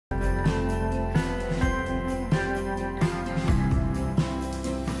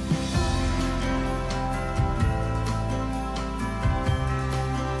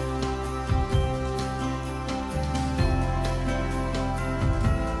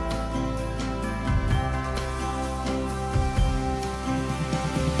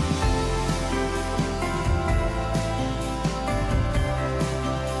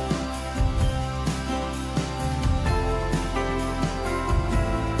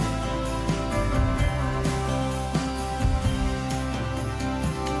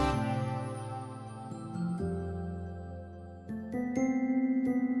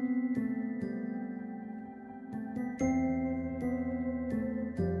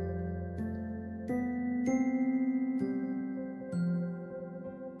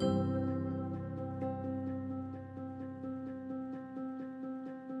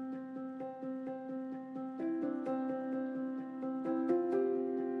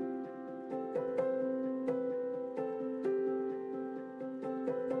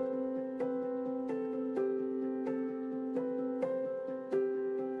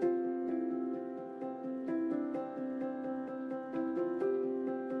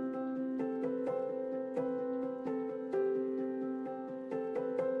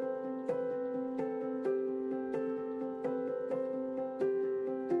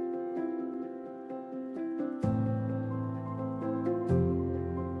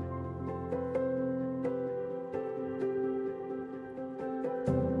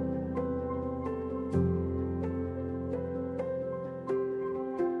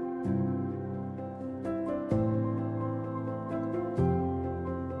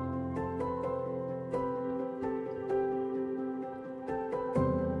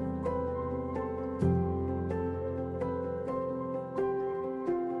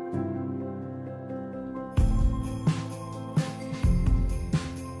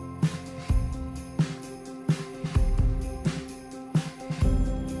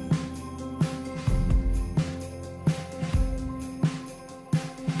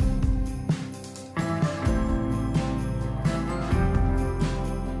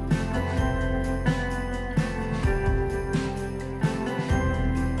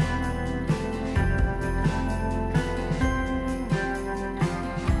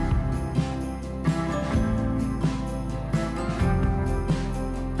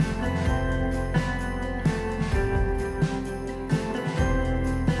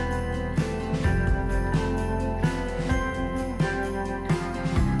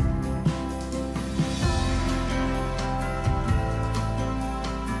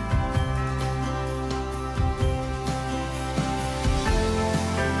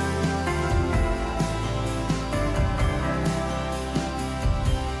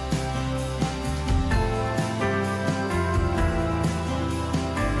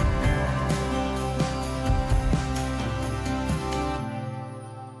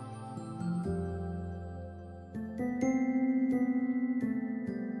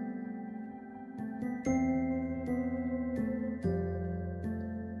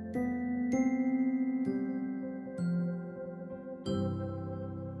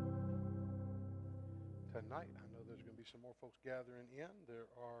gathering in. There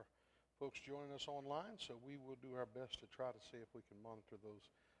are folks joining us online, so we will do our best to try to see if we can monitor those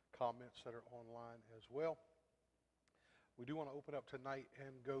comments that are online as well. We do want to open up tonight and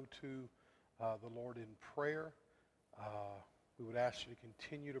go to the Lord in prayer. We would ask you to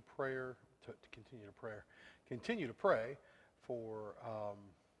continue to pray for,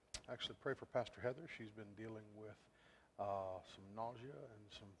 actually pray for Pastor Heather. She's been dealing with some nausea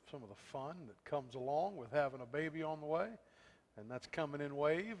and some of the fun that comes along with having a baby on the way, and that's coming in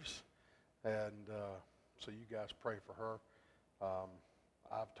waves. And so you guys pray for her.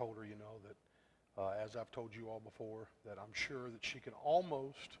 I've told her, that as I've told you all before, that I'm sure that she can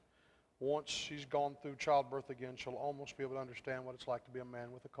almost, once she's gone through childbirth again, she'll almost be able to understand what it's like to be a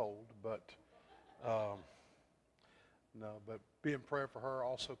man with a cold. But but be in prayer for her.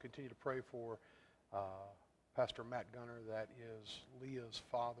 Also continue to pray for Pastor Matt Gunner. That is Leah's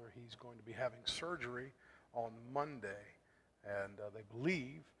father. He's going to be having surgery on Monday, and they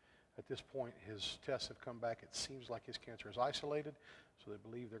believe at this point his tests have come back. It seems like his cancer is isolated, so they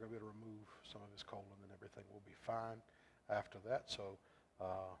believe they're going to be able to remove some of his colon, and everything will be fine after that. So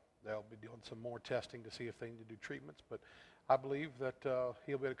they'll be doing some more testing to see if they need to do treatments. But I believe that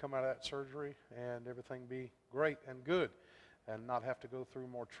he'll be able to come out of that surgery and everything be great and good and not have to go through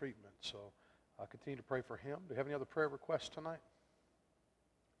more treatment. So continue to pray for him. Do you have any other prayer requests tonight?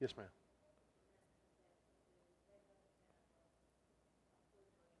 Yes, ma'am.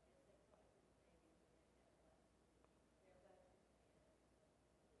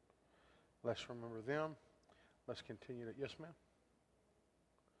 Let's remember them. Let's continue to, yes, ma'am.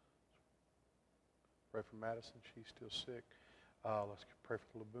 Pray for Madison. She's still sick. Let's pray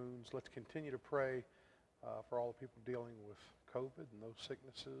for the Laboons. Let's continue to pray for all the people dealing with COVID and those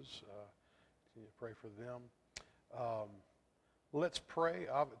sicknesses. Continue to pray for them. Let's pray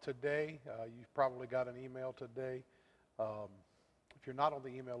today. You've probably got an email today. If you're not on the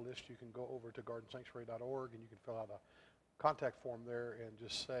email list, you can go over to gardensanctuary.org and you can fill out a contact form there and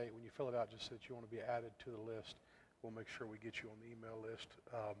just say, when you fill it out, just say that you want to be added to the list. We'll make sure we get you on the email list.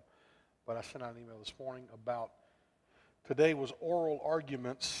 But I sent out an email this morning about today was oral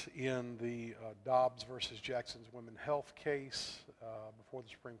arguments in the Dobbs versus Jackson's Women's Health case before the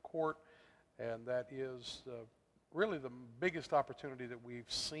Supreme Court, and that is really the biggest opportunity that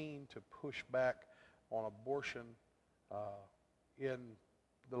we've seen to push back on abortion in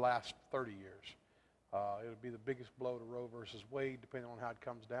the last 30 years. It would be the biggest blow to Roe versus Wade, depending on how it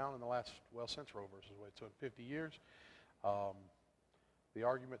comes down, in the last, since Roe versus Wade. So in 50 years, the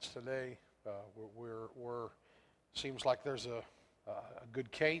arguments today seems like there's a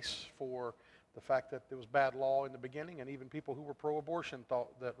good case for the fact that there was bad law in the beginning, and even people who were pro-abortion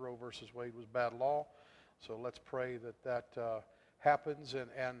thought that Roe versus Wade was bad law. So let's pray that happens,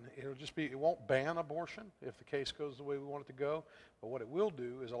 and it won't ban abortion if the case goes the way we want it to go, but what it will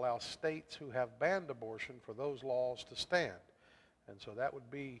do is allow states who have banned abortion for those laws to stand. And so that would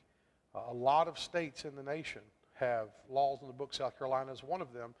be a lot of states in the nation have laws in the book. South Carolina is one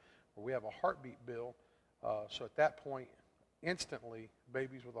of them, where we have a heartbeat bill. So at that point, instantly,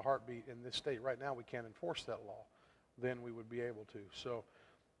 babies with a heartbeat in this state right now, we can't enforce that law. Then we would be able to. So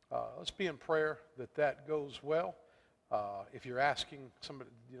let's be in prayer that goes well. If you're asking somebody,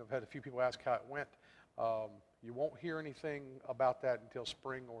 I've had a few people ask how it went. You won't hear anything about that until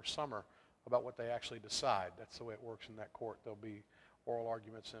spring or summer about what they actually decide. That's the way it works in that court. There'll be oral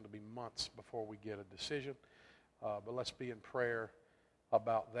arguments, and it'll be months before we get a decision. But let's be in prayer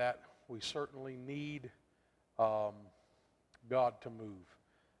about that. We certainly need God to move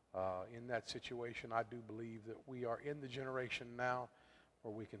in that situation. I do believe that we are in the generation now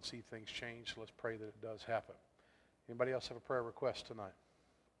where we can see things change. So let's pray that it does happen. Anybody else have a prayer request tonight?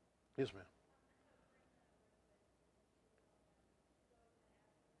 Yes, ma'am.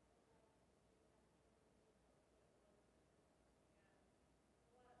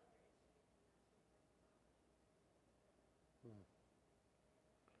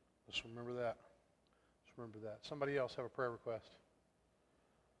 Let's remember that. Let's remember that. Somebody else have a prayer request?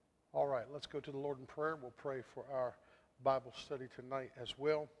 All right, let's go to the Lord in prayer. We'll pray for our Bible study tonight as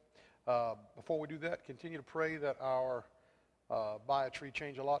well. Before we do that, continue to pray that our Buy a Tree,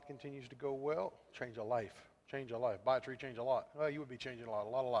 Change a Lot continues to go well. Change a life. Change a life. Buy a tree, change a lot. Well, you would be changing a lot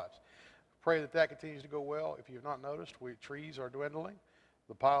of lives. Pray that continues to go well. If you've not noticed, trees are dwindling.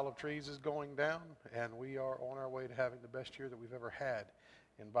 The pile of trees is going down, and we are on our way to having the best year that we've ever had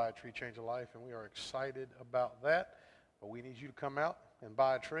in Buy a Tree, Change a Life, and we are excited about that. But we need you to come out and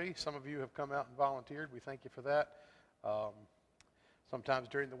buy a tree. Some of you have come out and volunteered. We thank you for that. Sometimes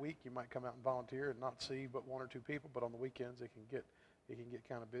during the week you might come out and volunteer and not see but one or two people, but on the weekends it can get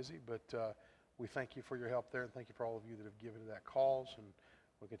kind of busy. But We thank you for your help there, and thank you for all of you that have given to that cause, and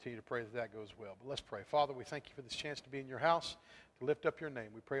we'll continue to pray that that goes well. But let's pray. Father, we thank you for this chance to be in your house, to lift up your name.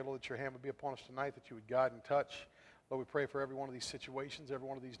 We pray, Lord, that your hand would be upon us tonight, that you would guide and touch. Lord, we pray for every one of these situations, every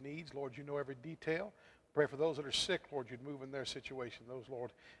one of these needs. Lord, you know every detail. Pray for those that are sick, Lord, you'd move in their situation. Those,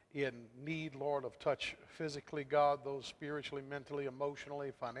 Lord, in need, Lord, of touch physically, God, those spiritually, mentally,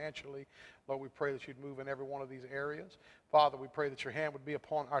 emotionally, financially. Lord, we pray that you'd move in every one of these areas. Father, we pray that your hand would be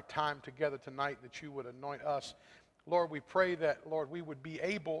upon our time together tonight, that you would anoint us. Lord, we pray that, Lord, we would be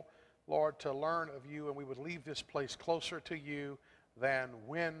able, Lord, to learn of you, and we would leave this place closer to you than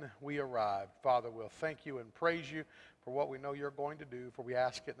when we arrived. Father, we'll thank you and praise you for what we know you're going to do, for we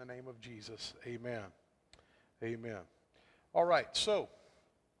ask it in the name of Jesus. Amen. Amen. All right, so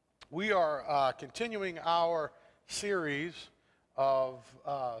we are continuing our series of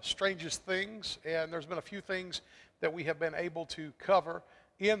Strangest Things, and there's been a few things that we have been able to cover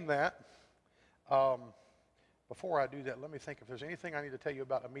in that. Before I do that, let me think if there's anything I need to tell you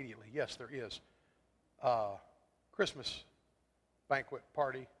about immediately. Yes, there is. Christmas banquet,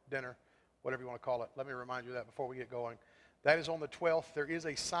 party, dinner, whatever you want to call it. Let me remind you of that before we get going. That is on the 12th. There is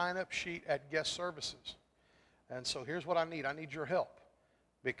a sign-up sheet at guest services. And so here's what I need. I need your help,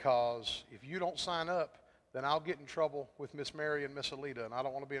 because if you don't sign up, then I'll get in trouble with Miss Mary and Miss Alita, and I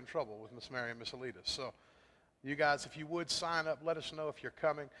don't want to be in trouble with Miss Mary and Miss Alita. So you guys, if you would sign up, let us know if you're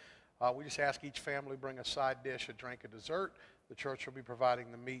coming. We just ask each family bring a side dish, a drink, a dessert. The church will be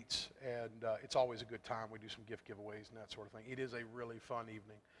providing the meats, and it's always a good time. We do some gift giveaways and that sort of thing. It is a really fun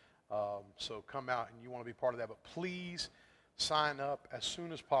evening. So come out, and you want to be part of that. But please sign up as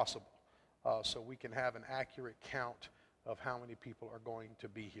soon as possible, so we can have an accurate count of how many people are going to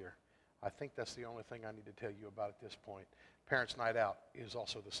be here. I think that's the only thing I need to tell you about at this point. Parents' Night Out is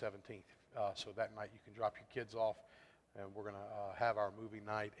also the 17th. So that night you can drop your kids off, and we're going to have our movie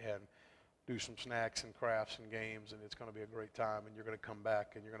night and do some snacks and crafts and games, and it's going to be a great time. And you're going to come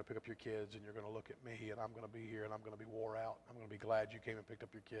back, and you're going to pick up your kids, and you're going to look at me, and I'm going to be here, and I'm going to be wore out. I'm going to be glad you came and picked up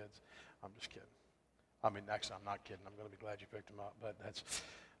your kids. I'm just kidding. I mean, actually, I'm not kidding. I'm going to be glad you picked them up, but that's,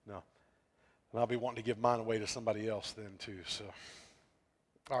 no. And I'll be wanting to give mine away to somebody else then, too. So,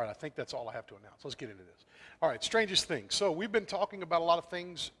 all right, I think that's all I have to announce. Let's get into this. All right, Strangest Things. So we've been talking about a lot of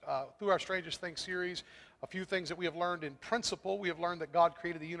things through our Strangest Things series. A few things that we have learned in principle. We have learned that God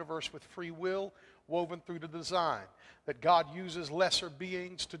created the universe with free will woven through the design, that God uses lesser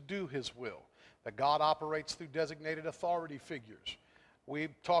beings to do his will, that God operates through designated authority figures.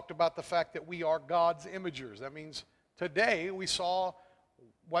 We've talked about the fact that we are God's imagers. That means today we saw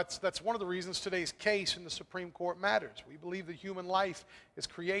that's one of the reasons today's case in the Supreme Court matters. We believe that human life is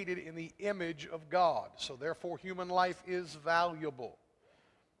created in the image of God, so therefore human life is valuable.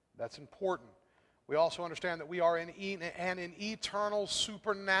 That's important. We also understand that we are in an eternal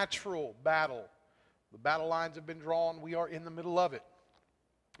supernatural battle. The battle lines have been drawn. We are in the middle of it.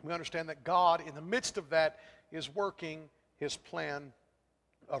 We understand that God, in the midst of that, is working his plan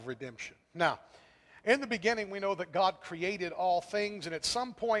of redemption. Now, in the beginning, we know that God created all things, and at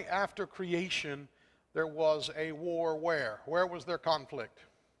some point after creation, there was a war where? Where was there conflict?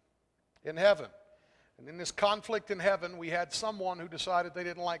 In heaven. And in this conflict in heaven, we had someone who decided they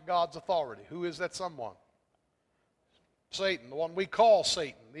didn't like God's authority. Who is that someone? Satan, the one we call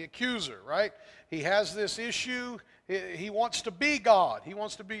Satan, the accuser, right? He has this issue. He wants to be God. He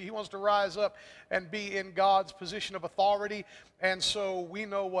wants to rise up and be in God's position of authority. And so we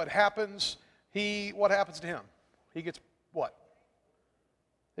know what happens. What happens to him? He gets what?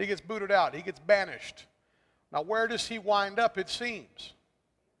 He gets booted out. He gets banished. Now, where does he wind up, it seems?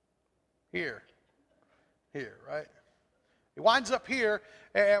 Here, right? He winds up here,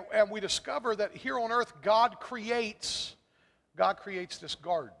 and we discover that here on earth, God creates this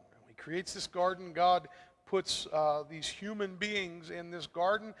garden. When he creates this garden, God puts these human beings in this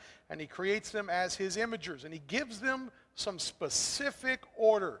garden, and he creates them as his imagers, and he gives them some specific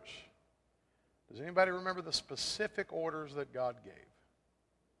orders. Does anybody remember the specific orders that God gave?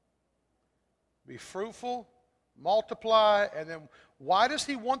 Be fruitful, multiply, and then why does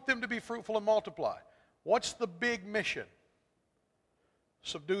he want them to be fruitful and multiply? What's the big mission?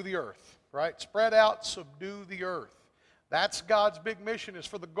 Subdue the earth, right? Spread out, subdue the earth. That's God's big mission, is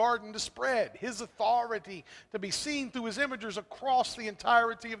for the garden to spread, his authority to be seen through his imagers across the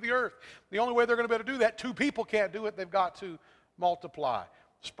entirety of the earth. The only way they're going to be able to do that, two people can't do it, they've got to multiply,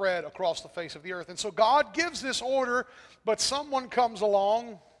 spread across the face of the earth. And so God gives this order, but someone comes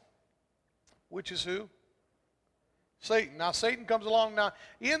along, which is who? Satan. Now Satan comes along. Now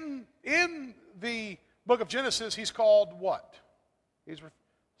in the book of Genesis, he's called what? He's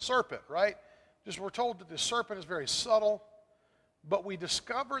serpent, right? Just we're told that the serpent is very subtle, But we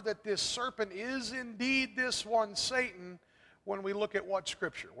discover that this serpent is indeed this one, Satan, when we look at what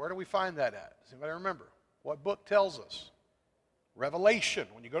Scripture? Where do we find that at? Does anybody remember? What book tells us? Revelation.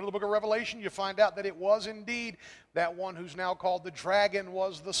 When you go to the book of Revelation, you find out that it was indeed that one who's now called the dragon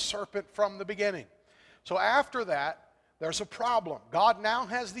was the serpent from the beginning. So after that, there's a problem. God now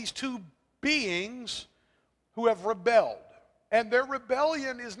has these two beings who have rebelled. And their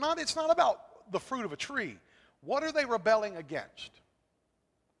rebellion is not, it's not about the fruit of a tree. What are they rebelling against?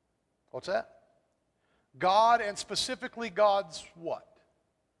 What's that? God, and specifically God's what?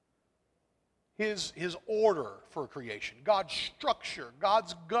 His order for creation, God's structure,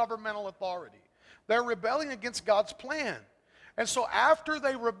 God's governmental authority. They're rebelling against God's plan. And so after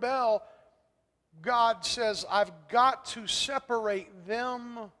they rebel, God says, I've got to separate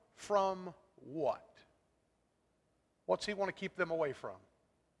them from what? What's he want to keep them away from?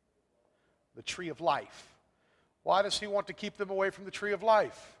 The tree of life. Why does he want to keep them away from the tree of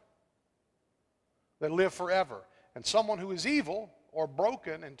life? They live forever. And someone who is evil or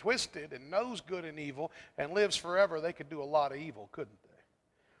broken and twisted and knows good and evil and lives forever, they could do a lot of evil, couldn't they?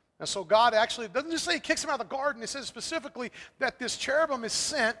 And so God actually doesn't just say he kicks them out of the garden. It says specifically that this cherubim is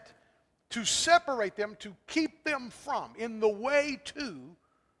sent to separate them, to keep them from, in the way to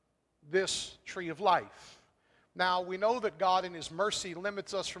this tree of life. Now, we know that God in his mercy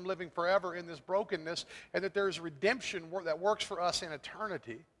limits us from living forever in this brokenness, and that there is redemption that works for us in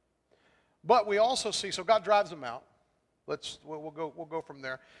eternity. But we also see, so God drives them out. We'll go from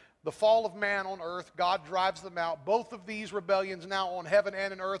there. The fall of man on earth, God drives them out. Both of these rebellions now on heaven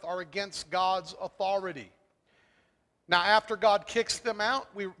and in earth are against God's authority. Now, after God kicks them out,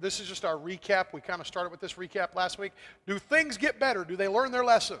 this is just our recap. We kind of started with this recap last week. Do things get better? Do they learn their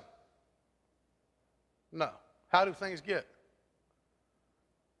lesson? No. How do things get?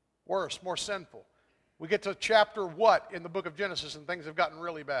 Worse, more sinful. We get to chapter what in the book of Genesis and things have gotten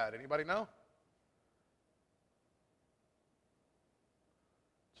really bad. Anybody know?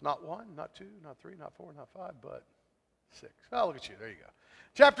 It's not 1, not 2, not 3, not 4, not 5, but 6. Oh, look at you. There you go.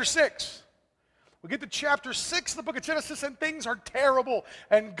 Chapter 6. We get to chapter 6 of the book of Genesis and things are terrible.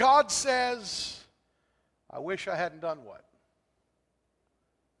 And God says, I wish I hadn't done what?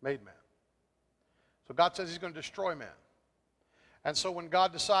 Made man. So God says he's going to destroy man. And so when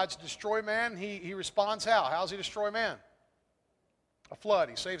God decides to destroy man, he responds how? How does he destroy man? A flood.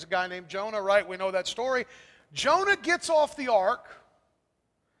 He saves a guy named Jonah, right? We know that story. Jonah gets off the ark.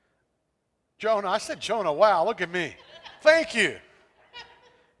 Jonah, I said Jonah, wow, look at me. Thank you.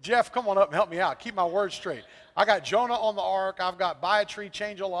 Jeff, come on up and help me out. Keep my words straight. I got Jonah on the ark. I've got buy a tree,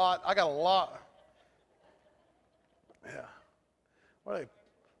 change a lot. I got a lot. Yeah. What are they?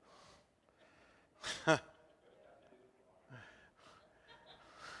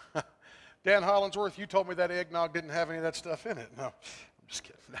 Dan Hollingsworth, you told me that eggnog didn't have any of that stuff in it. No, I'm just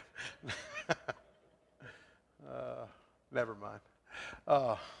kidding. Never mind.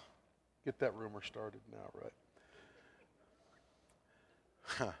 Get that rumor started now,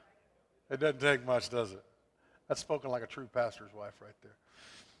 right? It doesn't take much, does it? That's spoken like a true pastor's wife right there.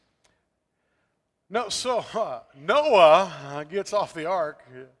 No, so Noah gets off the ark.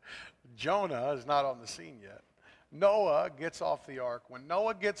 Jonah is not on the scene yet. Noah gets off the ark. When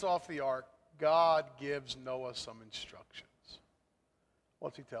Noah gets off the ark, God gives Noah some instructions.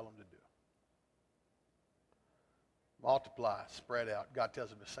 What's he tell him to do? Multiply, spread out. God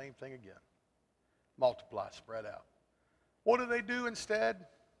tells him the same thing again. Multiply, spread out. What do they do instead?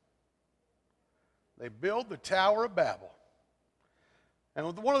 They build the Tower of Babel.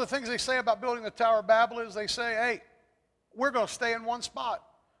 And one of the things they say about building the Tower of Babel is they say, hey, we're going to stay in one spot.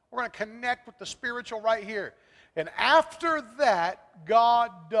 We're going to connect with the spiritual right here. And after that,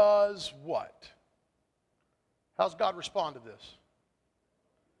 God does what? How's God respond to this?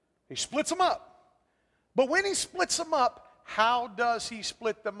 He splits them up. But when he splits them up, how does he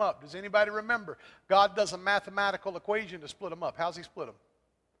split them up? Does anybody remember? God does a mathematical equation to split them up. How's he split them?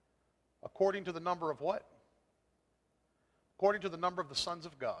 According to the number of what? According to the number of the sons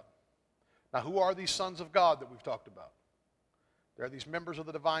of God. Now, who are these sons of God that we've talked about? They're these members of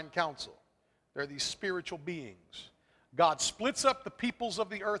the divine council. They're these spiritual beings. God splits up the peoples of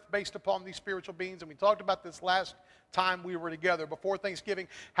the earth based upon these spiritual beings. And we talked about this last time we were together before Thanksgiving,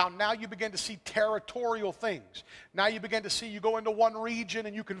 how now you begin to see territorial things. Now you begin to see, you go into one region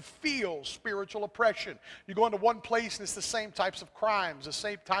and you can feel spiritual oppression. You go into one place and it's the same types of crimes, the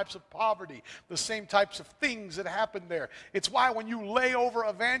same types of poverty, the same types of things that happen there. It's why when you lay over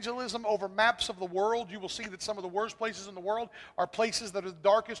evangelism over maps of the world, you will see that some of the worst places in the world are places that are the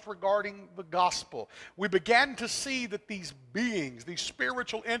darkest regarding the gospel. We began to see that these beings, these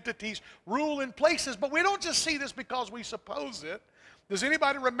spiritual entities rule in places, but we don't just see this because we suppose it. Does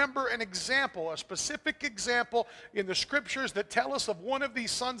anybody remember an example, a specific example in the scriptures that tell us of one of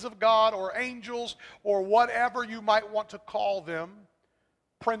these sons of God or angels or whatever you might want to call them,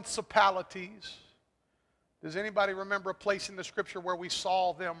 principalities? Does anybody remember a place in the scripture where we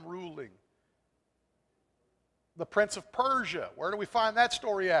saw them ruling? The prince of Persia, where do we find that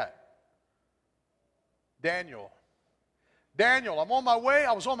story at? Daniel. Daniel, I'm on my way.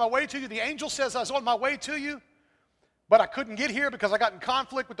 I was on my way to you. The angel says I was on my way to you, but I couldn't get here because I got in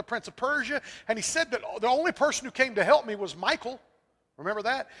conflict with the prince of Persia. And he said that the only person who came to help me was Michael. Remember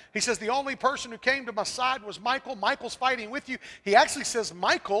that? He says the only person who came to my side was Michael. Michael's fighting with you. He actually says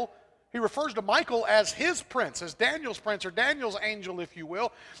Michael. He refers to Michael as his prince, as Daniel's prince, or Daniel's angel, if you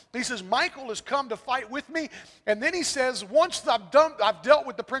will. He says, Michael has come to fight with me. And then he says, once I've dealt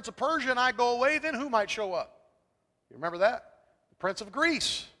with the prince of Persia and I go away, then who might show up? You remember that? The prince of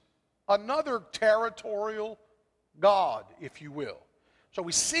Greece. Another territorial god, if you will. So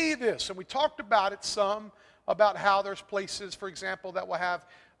we see this, and we talked about it some, about how there's places, for example, that will have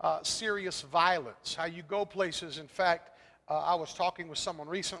serious violence. How you go places. In fact, I was talking with someone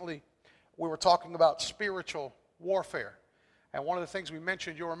recently. We were talking about spiritual warfare. And one of the things we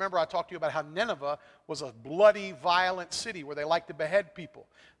mentioned, you'll remember I talked to you about how Nineveh was a bloody, violent city where they liked to behead people.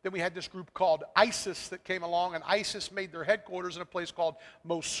 Then we had this group called ISIS that came along, and ISIS made their headquarters in a place called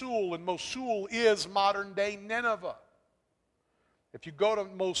Mosul, and Mosul is modern-day Nineveh. If you go to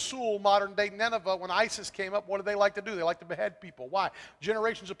Mosul, modern-day Nineveh, when ISIS came up, what did they like to do? They liked to behead people. Why?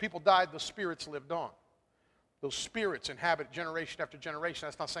 Generations of people died, the spirits lived on. Those spirits inhabit generation after generation.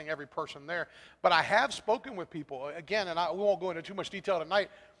 That's not saying every person there. But I have spoken with people, again, and we won't go into too much detail tonight,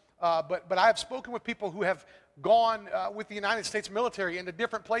 but I have spoken with people who have gone with the United States military into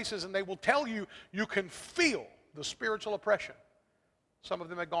different places, and they will tell you, you can feel the spiritual oppression. Some of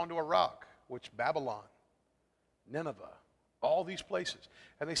them had gone to Iraq, which Babylon, Nineveh, all these places.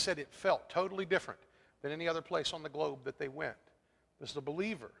 And they said it felt totally different than any other place on the globe that they went. This is a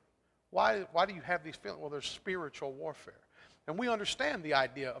believer. Why do you have these feelings? Well, there's spiritual warfare. And we understand the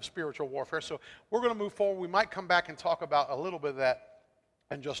idea of spiritual warfare, so we're going to move forward. We might come back and talk about a little bit of that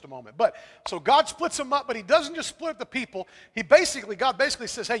in just a moment. But, so God splits them up, but he doesn't just split the people. God basically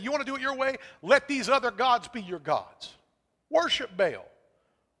says, hey, you want to do it your way? Let these other gods be your gods. Worship Baal.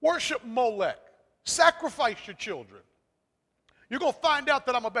 Worship Molech. Sacrifice your children. You're going to find out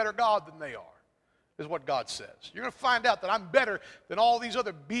that I'm a better God than they are, is what God says. You're going to find out that I'm better than all these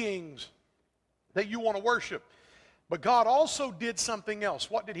other beings that you want to worship. But God also did something else.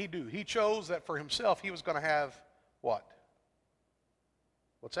 What did he do? He chose that for himself he was going to have what?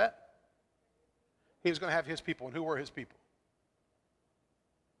 What's that? He was going to have his people. And who were his people?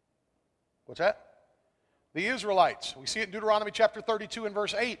 What's that? The Israelites. We see it in Deuteronomy chapter 32 and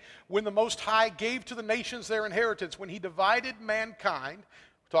verse 8. When the Most High gave to the nations their inheritance, when he divided mankind,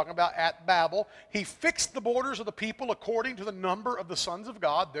 talking about at Babel, he fixed the borders of the people according to the number of the sons of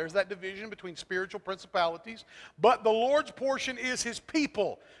God. There's that division between spiritual principalities. But the Lord's portion is his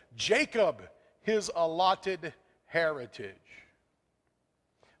people, Jacob, his allotted heritage.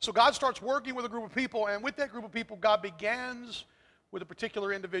 So God starts working with a group of people, and with that group of people, God begins with a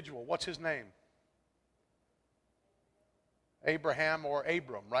particular individual. What's his name? Abraham or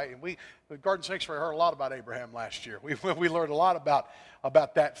Abram, right? And the Garden Sanctuary heard a lot about Abraham last year. We learned a lot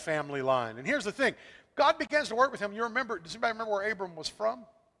about that family line. And here's the thing. God begins to work with him. Does anybody remember where Abram was from?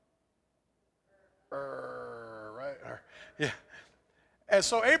 Right? Yeah. And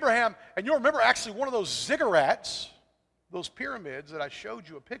so Abraham, and you'll remember actually one of those ziggurats, those pyramids that I showed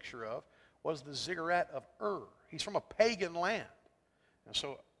you a picture of, was the ziggurat of Ur. He's from a pagan land. And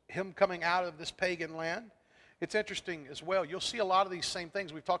so him coming out of this pagan land, it's interesting as well. You'll see a lot of these same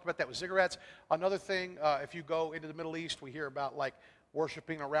things. We've talked about that with ziggurats. Another thing, if you go into the Middle East, we hear about like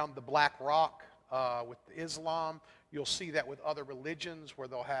worshiping around the Black Rock with Islam. You'll see that with other religions where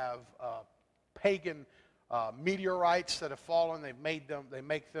they'll have pagan meteorites that have fallen. They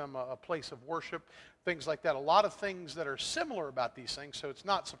make them a place of worship, things like that. A lot of things that are similar about these things. So it's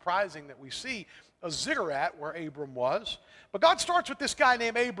not surprising that we see a ziggurat where Abram was. But God starts with this guy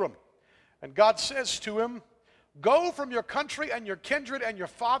named Abram. And God says to him, go from your country and your kindred and your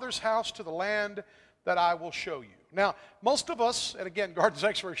father's house to the land that I will show you. Now, most of us, and again, Garden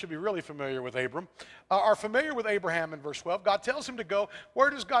Sanctuary should be really familiar with Abram, are familiar with Abraham in verse 12. God tells him to go. Where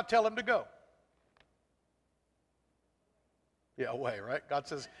does God tell him to go? Yeah, away, right? God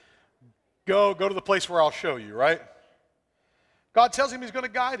says, go to the place where I'll show you, right? God tells him he's going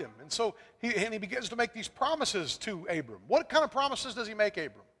to guide him. And so he begins to make these promises to Abram. What kind of promises does he make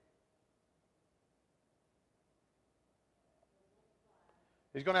Abram?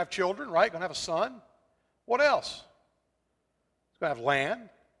 He's going to have children, right? Going to have a son. What else? He's going to have land.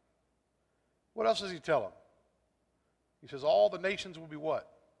 What else does he tell them? He says all the nations will be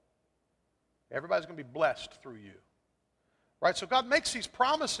what? Everybody's going to be blessed through you. Right? So God makes these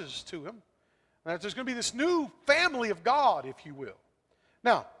promises to him. And there's going to be this new family of God, if you will.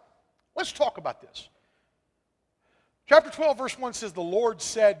 Now, let's talk about this. Chapter 12, verse 1 says, the Lord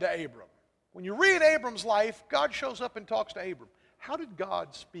said to Abram. When you read Abram's life, God shows up and talks to Abram. How did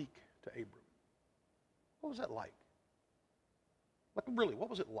God speak to Abram? What was that like? Like, really, what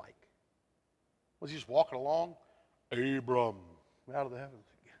was it like? Was he just walking along? Abram, out of the heavens.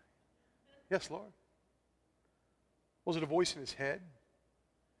 Yes, Lord. Was it a voice in his head?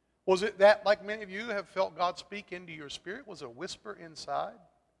 Was it that, like many of you have felt God speak into your spirit? Was it a whisper inside?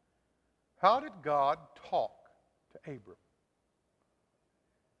 How did God talk to Abram?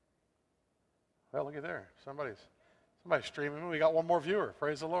 Well, look at there. Somebody's streaming. We got one more viewer.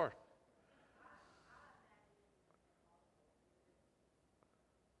 Praise the Lord.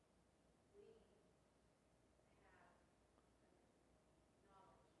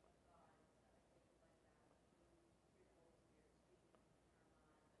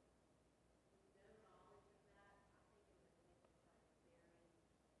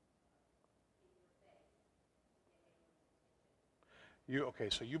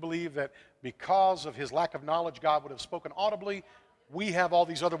 So you believe that because of his lack of knowledge, God would have spoken audibly. We have all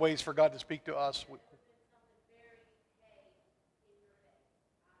these other ways for God to speak to us.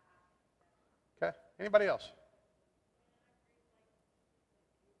 Okay. Anybody else?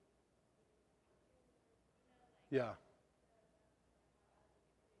 Yeah.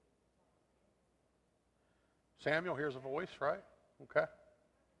 Samuel hears a voice, right? Okay.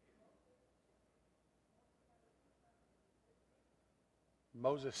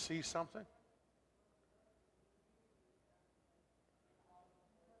 Moses sees something.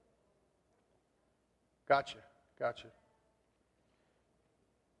 Gotcha. See,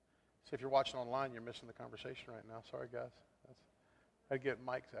 if you're watching online, you're missing the conversation right now. Sorry, guys. I'd get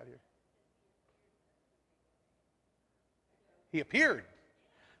mics out here. He appeared.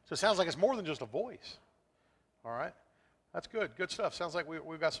 So it sounds like it's more than just a voice. All right? That's good. Good stuff. Sounds like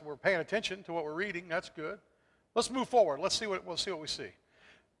we're paying attention to what we're reading. That's good. Let's move forward. We'll see what we see.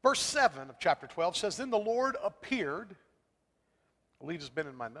 Verse 7 of chapter 12 says, then the Lord appeared. Alita's been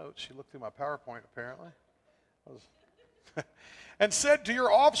in my notes. She looked through my PowerPoint, apparently. And said, to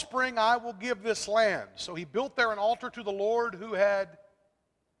your offspring I will give this land. So he built there an altar to the Lord who had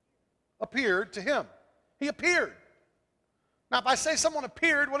appeared to him. He appeared. Now, if I say someone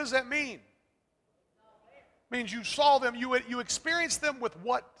appeared, what does that mean? It means you saw them, you experienced them with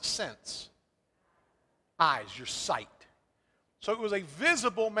what sense? Eyes, your sight. So it was a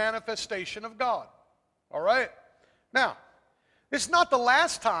visible manifestation of God. All right? Now, it's not the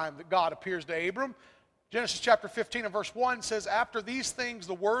last time that God appears to Abram. Genesis chapter 15 and verse 1 says, after these things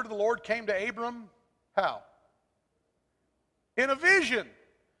the word of the Lord came to Abram. How? In a vision.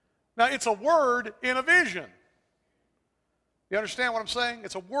 Now, it's a word in a vision. You understand what I'm saying?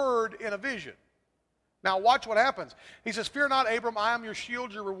 It's a word in a vision. Now, watch what happens. He says, fear not, Abram, I am your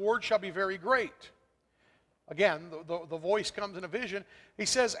shield, your reward shall be very great. Again, the voice comes in a vision. He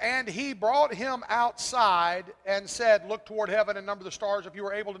says, and he brought him outside and said, look toward heaven and number the stars if you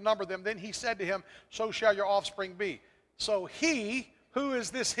are able to number them. Then he said to him, so shall your offspring be. So he, who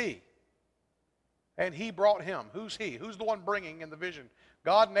is this he? And he brought him. Who's he? Who's the one bringing in the vision?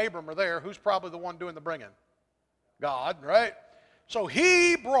 God and Abram are there. Who's probably the one doing the bringing? God, right? So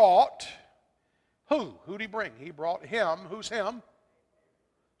he brought, who? Who'd he bring? He brought him. Who's him?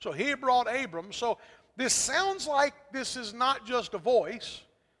 So he brought Abram. So this sounds like this is not just a voice.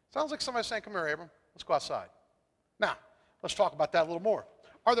 It sounds like somebody saying, come here, Abram. Let's go outside. Now, let's talk about that a little more.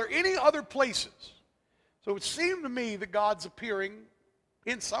 Are there any other places? So it would seem to me that God's appearing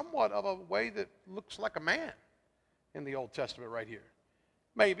in somewhat of a way that looks like a man in the Old Testament right here.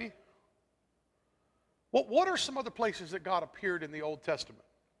 Maybe. Well, what are some other places that God appeared in the Old Testament?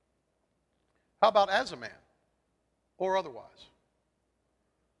 How about as a man or otherwise?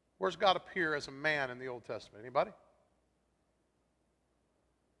 Where's God appear as a man in the Old Testament? Anybody?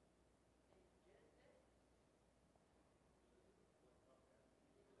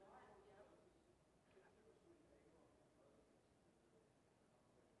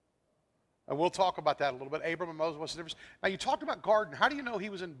 And we'll talk about that a little bit. Abram and Moses, what's the difference? Now, you talked about garden. How do you know he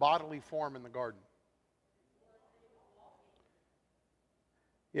was in bodily form in the garden?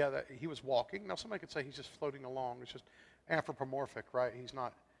 Yeah, he was walking. Now, somebody could say he's just floating along. It's just anthropomorphic, right? He's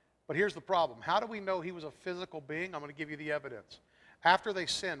not. But here's the problem. How do we know he was a physical being? I'm going to give you the evidence. After they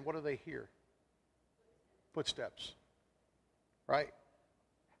sin, what do they hear? Footsteps, right?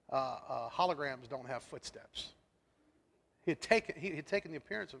 Holograms don't have footsteps. He had taken the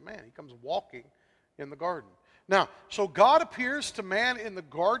appearance of man. He comes walking in the garden. Now, so God appears to man in the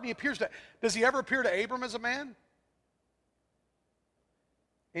garden. Does he ever appear to Abram as a man?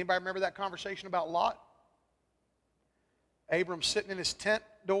 Anybody remember that conversation about Lot? Abram sitting in his tent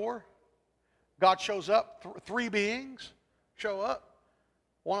door. God shows up. Three beings show up.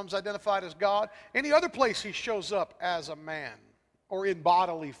 One of them's identified as God. Any other place he shows up as a man or in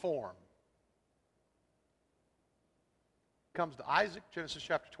bodily form. Comes to Isaac, Genesis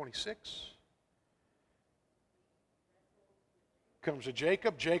chapter 26. Comes to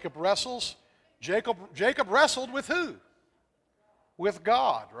Jacob. Jacob wrestles. Jacob wrestled with who? With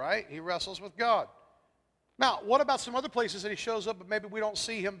God, right? He wrestles with God. Now, what about some other places that he shows up, but maybe we don't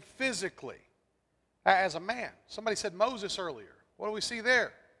see him physically as a man? Somebody said Moses earlier. What do we see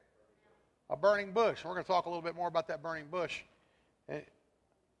there? A burning bush. And we're going to talk a little bit more about that burning bush.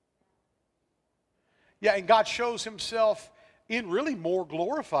 Yeah, and God shows himself in really more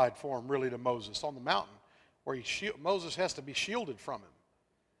glorified form, really, to Moses on the mountain, where Moses has to be shielded from him.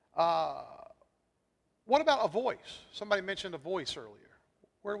 What about a voice? Somebody mentioned a voice earlier.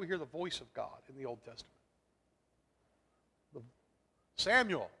 Where do we hear the voice of God in the Old Testament?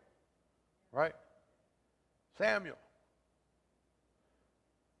 Samuel, right? Samuel.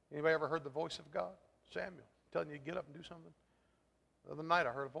 Anybody ever heard the voice of God? Samuel, telling you to get up and do something. The other night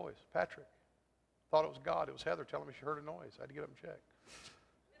I heard a voice. Patrick. Thought it was God. It was Heather telling me she heard a noise. I had to get up and check.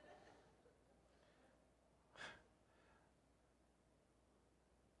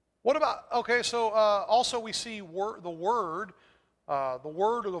 What about, okay, so also we see the word or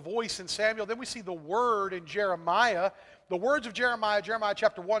the voice in Samuel. Then we see the word in Jeremiah. The words of Jeremiah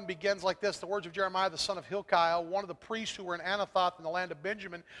chapter 1 begins like this. The words of Jeremiah, the son of Hilkiah, one of the priests who were in Anathoth in the land of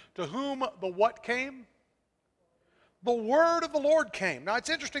Benjamin, to whom the what came? The word of the Lord came. Now, it's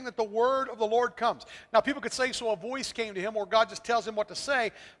interesting that the word of the Lord comes. Now, people could say, so a voice came to him, or God just tells him what to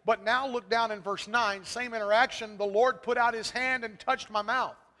say. But now look down in verse 9, same interaction. The Lord put out his hand and touched my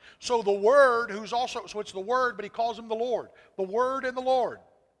mouth. So the word, so it's the word, but he calls him the Lord. The word and the Lord.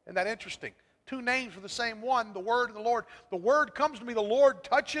 Isn't that interesting? Two names for the same one, the word and the Lord. The word comes to me, the Lord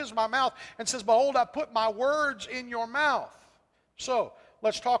touches my mouth and says, behold, I put my words in your mouth. So,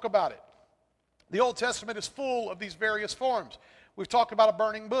 let's talk about it. The Old Testament is full of these various forms. We've talked about a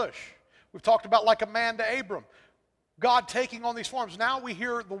burning bush. We've talked about like a man to Abram. God taking on these forms. Now we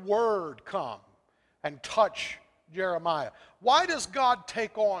hear the word come and touch Jeremiah. Why does God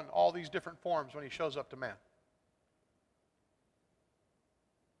take on all these different forms when he shows up to man?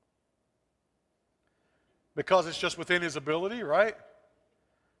 Because it's just within his ability, right?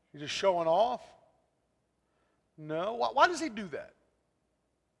 He's just showing off? No. Why does he do that?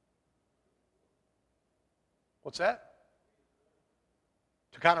 What's that?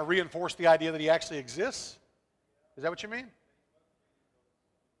 To kind of reinforce the idea that he actually exists? Is that what you mean?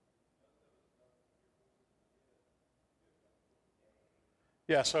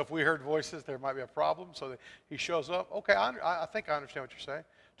 Yeah, so if we heard voices, there might be a problem. So that he shows up. Okay, I think I understand what you're saying.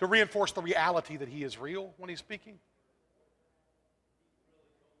 To reinforce the reality that he is real when he's speaking?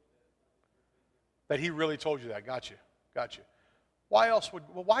 That he really told you that. Got you.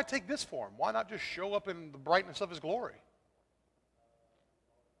 Why take this form? Why not just show up in the brightness of his glory?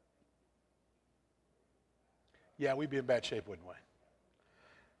 Yeah, we'd be in bad shape, wouldn't we?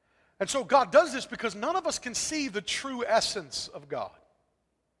 And so God does this because none of us can see the true essence of God,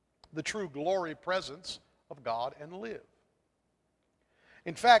 the true glory presence of God, and live.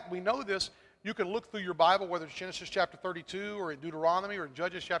 In fact, we know this. You can look through your Bible, whether it's Genesis chapter 32 or in Deuteronomy or in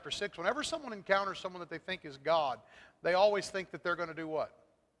Judges chapter 6. Whenever someone encounters someone that they think is God, they always think that they're going to do what?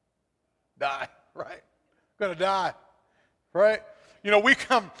 Die, right? Going to die, right? You know, we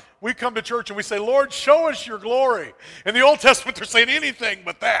come to church and we say, Lord, show us your glory. In the Old Testament, they're saying anything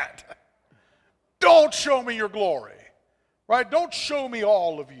but that. Don't show me your glory, right? Don't show me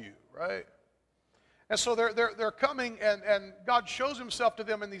all of you, right? And so they're coming, and God shows himself to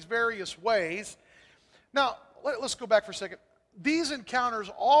them in these various ways. Now, let's go back for a second. These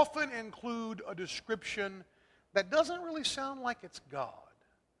encounters often include a description that doesn't really sound like it's God.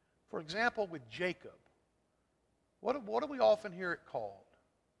 For example, with Jacob. What do we often hear it called?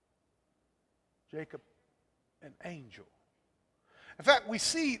 Jacob, an angel. In fact, we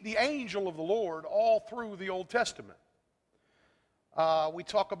see the angel of the Lord all through the Old Testament. We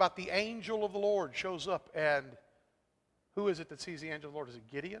talk about the angel of the Lord shows up, and who is it that sees the angel of the Lord? Is it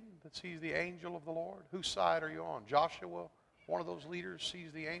Gideon that sees the angel of the Lord? Whose side are you on? Joshua, one of those leaders,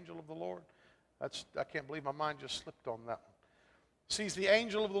 sees the angel of the Lord? I can't believe my mind just slipped on that one. Sees the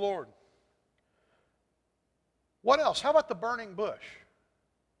angel of the Lord. What else? How about the burning bush?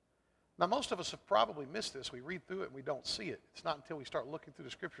 Now, most of us have probably missed this. We read through it and we don't see it. It's not until we start looking through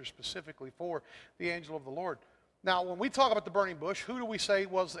the Scriptures specifically for the angel of the Lord. Now, when we talk about the burning bush, who do we say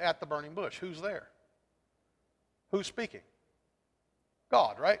was at the burning bush? Who's there? Who's speaking?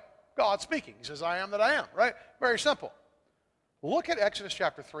 God, right? God speaking. He says, I am that I am, right? Very simple. Look at Exodus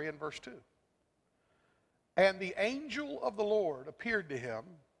chapter 3 and verse 2. And the angel of the Lord appeared to him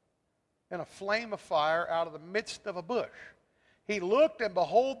in a flame of fire out of the midst of a bush. He looked, and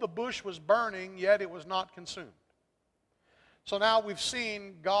behold, the bush was burning, yet it was not consumed. So now we've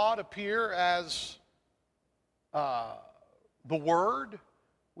seen God appear as the Word.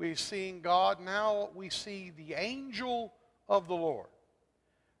 We've seen God. Now we see the angel of the Lord.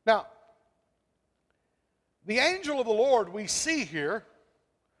 Now, the angel of the Lord we see here,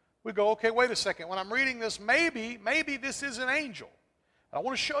 we go, okay, wait a second. When I'm reading this, maybe this is an angel. I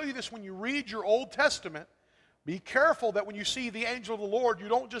want to show you this when you read your Old Testament. Be careful that when you see the angel of the Lord, you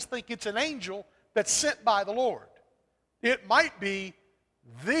don't just think it's an angel that's sent by the Lord. It might be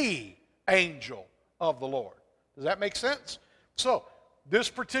the angel of the Lord. Does that make sense? So, this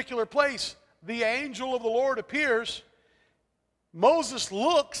particular place, the angel of the Lord appears. Moses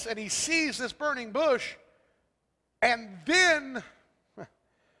looks and he sees this burning bush, and then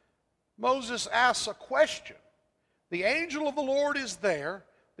Moses asks a question. The angel of the Lord is there.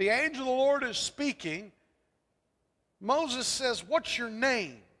 The angel of the Lord is speaking. Moses says, what's your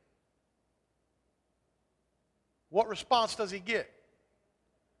name? What response does he get?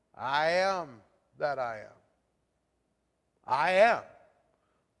 I am that I am. I am.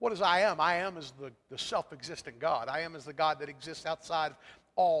 What is I am? I am is the self-existent God. I am is the God that exists outside of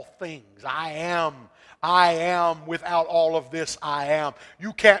all things. I am without all of this. I am.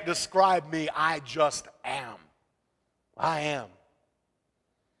 You can't describe me. I just am. I am.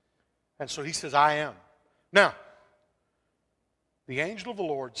 And so he says, I am. Now, the angel of the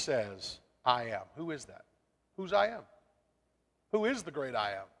Lord says, I am. Who is that? Who's I am? Who is the great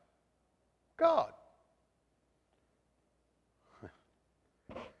I am? God.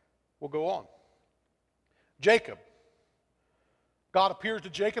 We'll go on. Jacob. God appears to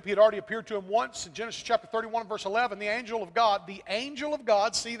Jacob. He had already appeared to him once in Genesis chapter 31, verse 11. The angel of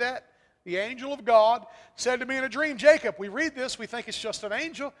God, see that? The angel of God said to me in a dream, Jacob. We read this, we think it's just an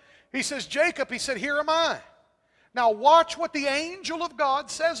angel. He says, Jacob, he said, here am I. Now watch what the angel of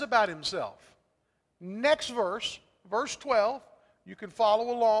God says about himself. Next verse, verse 12. You can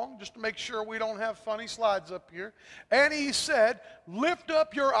follow along just to make sure we don't have funny slides up here. And he said, lift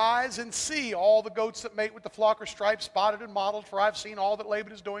up your eyes and see all the goats that mate with the flock are striped, spotted, and mottled, for I've seen all that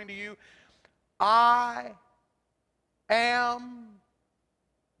Laban is doing to you. I am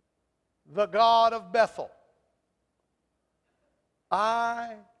the God of Bethel.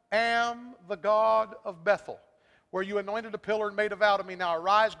 I am the God of Bethel, where you anointed a pillar and made a vow to me. Now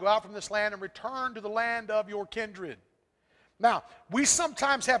arise, go out from this land, and return to the land of your kindred. Now, we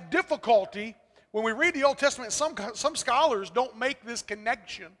sometimes have difficulty when we read the Old Testament. Some scholars don't make this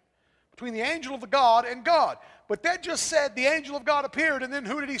connection between the angel of the God and God. But that just said the angel of God appeared, and then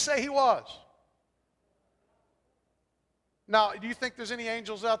who did he say he was? Now, do you think there's any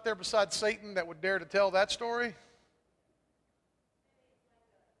angels out there besides Satan that would dare to tell that story?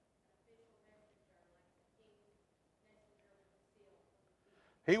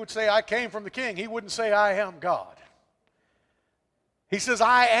 He would say, I came from the king. He wouldn't say, I am God. He says,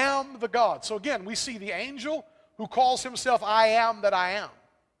 I am the God. So again, we see the angel who calls himself, I am that I am.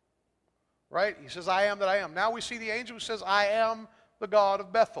 Right? He says, I am that I am. Now we see the angel who says, I am the God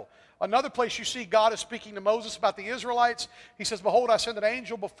of Bethel. Another place you see God is speaking to Moses about the Israelites. He says, behold, I send an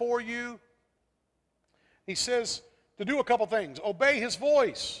angel before you. He says to do a couple things. Obey his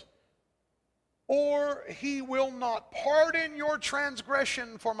voice, or he will not pardon your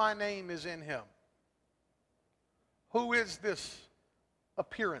transgression, for my name is in him. Who is this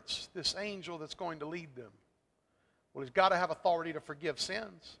appearance, this angel that's going to lead them? Well, he's got to have authority to forgive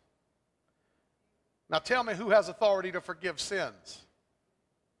sins. Now tell me, who has authority to forgive sins?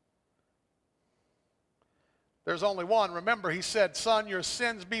 There's only one. Remember, he said, son, your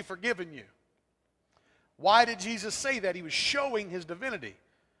sins be forgiven you. Why did Jesus say that? He was showing his divinity.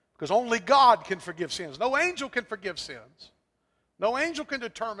 Because only God can forgive sins. No angel can forgive sins. No angel can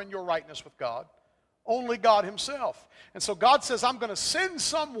determine your rightness with God. Only God himself. And so God says, I'm going to send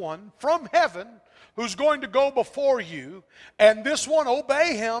someone from heaven who's going to go before you, and this one,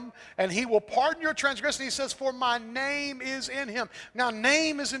 obey him, and he will pardon your transgression. He says, for my name is in him. Now,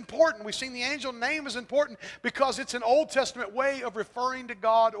 name is important. We've seen the angel. Name is important because it's an Old Testament way of referring to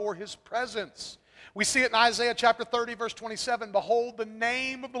God or his presence. We see it in Isaiah chapter 30, verse 27. Behold, the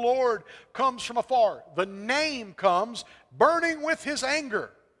name of the Lord comes from afar. The name comes burning with his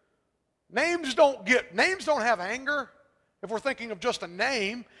anger. Names don't have anger, if we're thinking of just a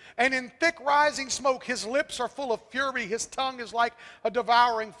name. And in thick rising smoke, his lips are full of fury. His tongue is like a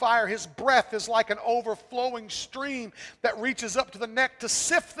devouring fire. His breath is like an overflowing stream that reaches up to the neck to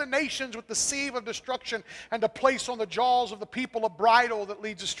sift the nations with the sieve of destruction and to place on the jaws of the people a bridle that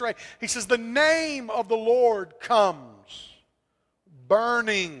leads astray. He says, the name of the Lord comes,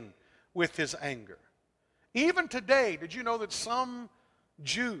 burning with his anger. Even today, did you know that some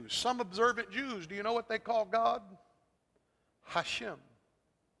Jews, some observant Jews, do you know what they call God? Hashem.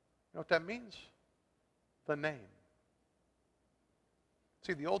 You know what that means? The name.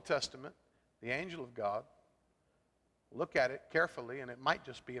 See, the Old Testament, the angel of God, look at it carefully, and it might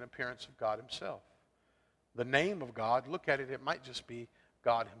just be an appearance of God himself. The name of God, look at it, it might just be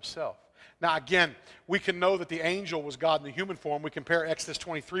God himself. Now again, we can know that the angel was God in the human form. We compare Exodus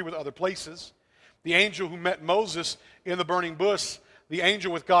 23 with other places. The angel who met Moses in the burning bush, the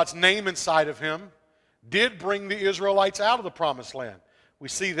angel with God's name inside of him, did bring the Israelites out of the promised land. We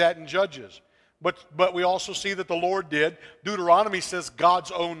see that in Judges. But we also see that the Lord did. Deuteronomy says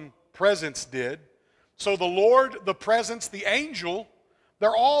God's own presence did. So the Lord, the presence, the angel,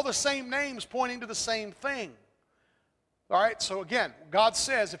 they're all the same names pointing to the same thing. All right, so again, God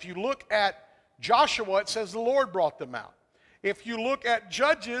says, if you look at Joshua, it says the Lord brought them out. If you look at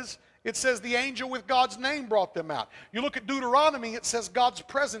Judges, it says the angel with God's name brought them out. You look at Deuteronomy, it says God's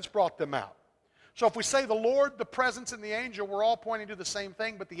presence brought them out. So if we say the Lord, the presence, and the angel, we're all pointing to the same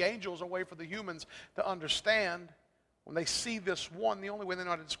thing, but the angel is a way for the humans to understand when they see this one, the only way they know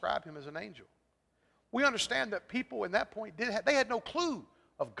how to describe him is an angel. We understand that people in that point, they had no clue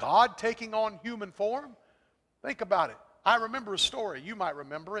of God taking on human form. Think about it. I remember a story, you might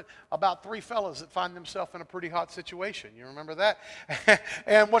remember it, about three fellas that find themselves in a pretty hot situation. You remember that?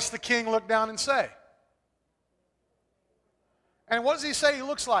 And what's the king look down and say? And what does he say he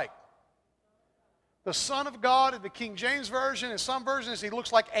looks like? The Son of God in the King James Version. In some versions, he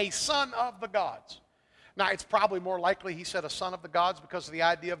looks like a son of the gods. Now, it's probably more likely he said a son of the gods because of the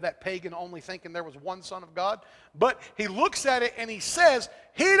idea of that pagan only thinking there was one son of God. But he looks at it and he says,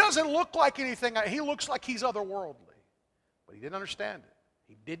 he doesn't look like anything. He looks like he's otherworldly. But he didn't understand it.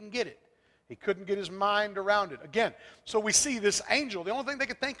 He didn't get it. He couldn't get his mind around it. Again, so we see this angel. The only thing they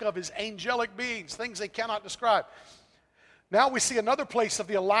could think of is angelic beings, things they cannot describe. Now we see another place of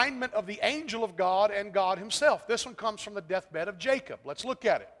the alignment of the angel of God and God himself. This one comes from the deathbed of Jacob. Let's look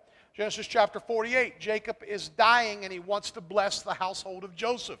at it. Genesis chapter 48. Jacob is dying and he wants to bless the household of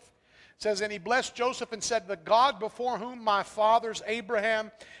Joseph. It says, and he blessed Joseph and said, the God before whom my fathers Abraham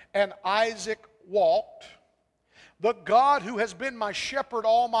and Isaac walked, the God who has been my shepherd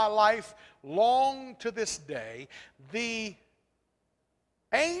all my life, long to this day, the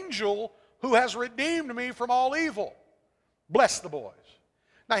angel who has redeemed me from all evil. Bless the boys.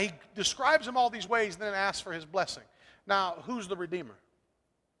 Now, he describes them all these ways and then asks for his blessing. Now, who's the Redeemer?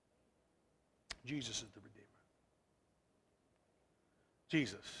 Jesus is the Redeemer.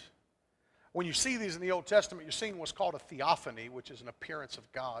 Jesus. When you see these in the Old Testament, you're seeing what's called a theophany, which is an appearance of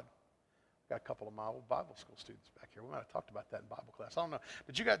God. Got a couple of my old Bible school students back here. We might have talked about that in Bible class. I don't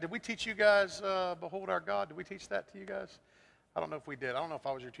know. Did we teach you guys, Behold Our God? Did we teach that to you guys? I don't know if we did. I don't know if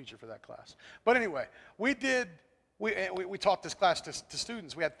I was your teacher for that class. But anyway, we did. We taught this class to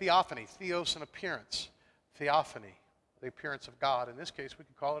students. We had theophany, theos, an appearance. Theophany, the appearance of God. In this case, we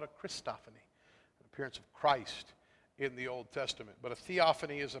could call it a Christophany, an appearance of Christ in the Old Testament. But a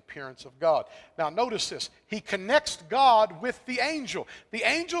theophany is appearance of God. Now notice this. He connects God with the angel. The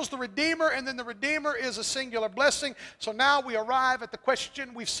angel's the Redeemer, and then the Redeemer is a singular blessing. So now we arrive at the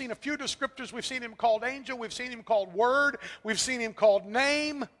question. We've seen a few descriptors. We've seen him called angel. We've seen him called word. We've seen him called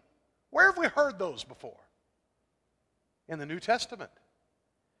name. Where have we heard those before? In the New Testament.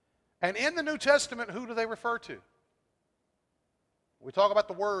 And in the New Testament, who do they refer to? We talk about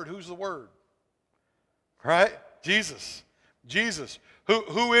the Word. Who's the Word? Right? Jesus. Jesus.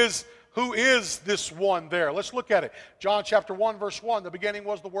 Who is this one there? Let's look at it. John chapter 1, verse 1. The beginning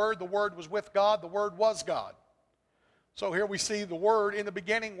was the Word was with God, the Word was God. So here we see the Word. In the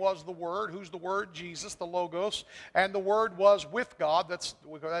beginning was the Word. Who's the Word? Jesus, the Logos. And the Word was with God.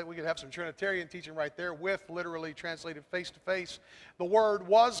 We could have some Trinitarian teaching right there. With, literally translated face to face. The Word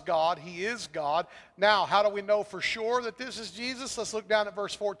was God. He is God. Now, how do we know for sure that this is Jesus? Let's look down at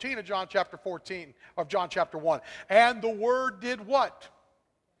verse 14 of John chapter 14, of John chapter 1. And the Word did what?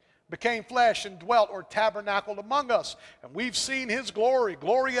 Became flesh and dwelt or tabernacled among us. And we've seen his glory,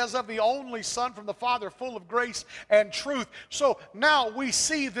 glory as of the only Son from the Father, full of grace and truth. So now we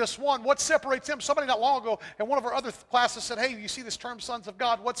see this one. What separates him? Somebody not long ago in one of our other classes said, hey, you see this term sons of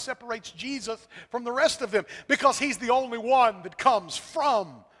God. What separates Jesus from the rest of them? Because he's the only one that comes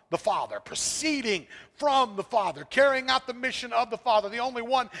from the Father, proceeding from the Father, carrying out the mission of the Father, the only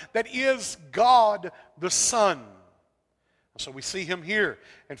one that is God the Son. So we see him here.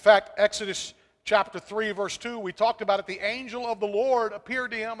 In fact, Exodus chapter 3, verse 2, we talked about it. The angel of the Lord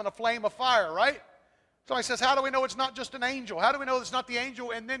appeared to him in a flame of fire, right? Somebody says, how do we know it's not just an angel? How do we know it's not the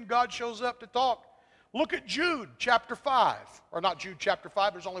angel and then God shows up to talk? Look at Jude chapter 5. Or not Jude chapter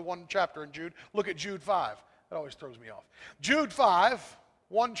 5, there's only one chapter in Jude. Look at Jude 5. That always throws me off. Jude 5,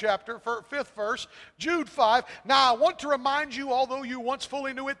 one chapter, fifth verse. Jude 5. Now I want to remind you, although you once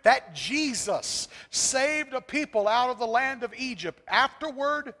fully knew it, that Jesus saved a people out of the land of Egypt.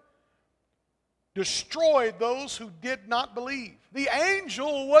 Afterward, destroyed those who did not believe. The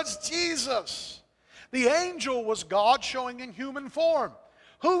angel was Jesus. The angel was God showing in human form.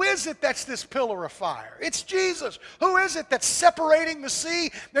 Who is it that's this pillar of fire? It's Jesus. Who is it that's separating the sea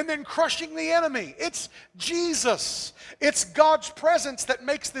and then crushing the enemy? It's Jesus. It's God's presence that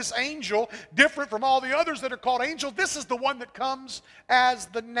makes this angel different from all the others that are called angels. This is the one that comes as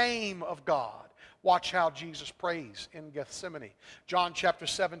the name of God. Watch how Jesus prays in Gethsemane. John chapter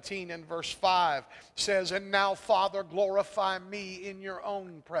 17 and verse 5 says, and now, Father, glorify me in your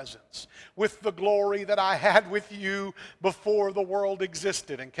own presence with the glory that I had with you before the world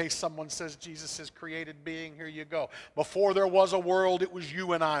existed. In case someone says Jesus is created being, here you go. Before there was a world, it was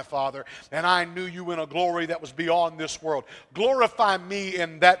you and I, Father, and I knew you in a glory that was beyond this world. Glorify me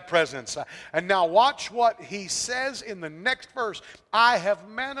in that presence. And now watch what he says in the next verse. I have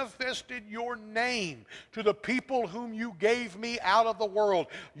manifested your name to the people whom you gave me out of the world.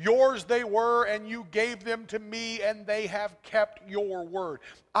 Yours they were, and you gave them to me, and they have kept your word.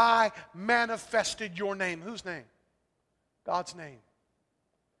 I manifested your name. Whose name? God's name.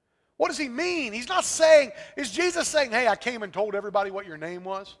 What does he mean? He's not saying, is Jesus saying, hey, I came and told everybody what your name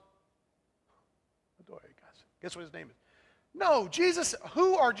was? Guess what his name is? No, Jesus,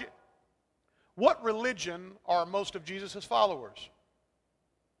 what religion are most of Jesus' followers?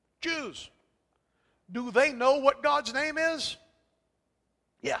 Jews. Do they know what God's name is?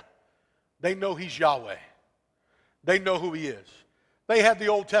 Yeah. They know he's Yahweh. They know who he is. They had the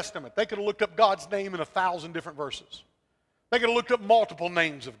Old Testament. They could have looked up God's name in 1,000 different verses. They could have looked up multiple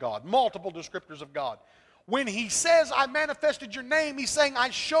names of God, multiple descriptors of God. When he says, I manifested your name, he's saying, I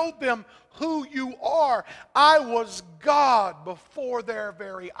showed them who you are. I was God before their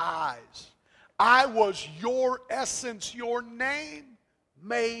very eyes. I was your essence, your name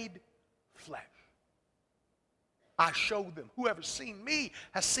made flesh. I showed them. Whoever's seen me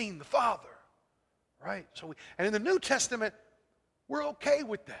has seen the Father. Right? And in the New Testament, we're okay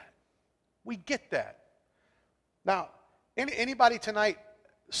with that. We get that. Now, anybody tonight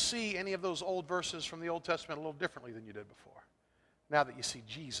see any of those old verses from the Old Testament a little differently than you did before? Now that you see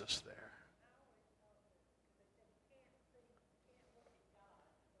Jesus there.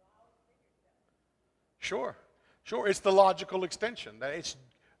 Sure. It's the logical extension. That it's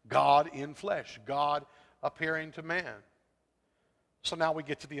God in flesh. God appearing to man. So now we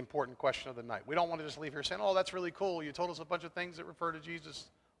get to the important question of the night. We don't want to just leave here saying, oh, that's really cool. You told us a bunch of things that refer to Jesus.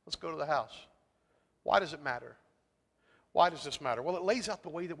 Let's go to the house. Why does it matter? Why does this matter? Well, it lays out the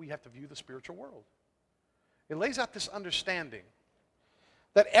way that we have to view the spiritual world. It lays out this understanding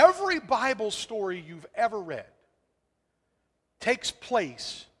that every Bible story you've ever read takes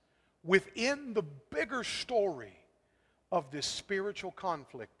place within the bigger story of this spiritual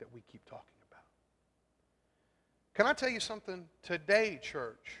conflict that we keep talking about. Can I tell you something? Today,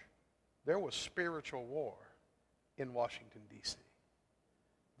 church, there was spiritual war in Washington, D.C.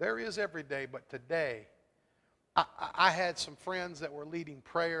 There is every day, but today, I had some friends that were leading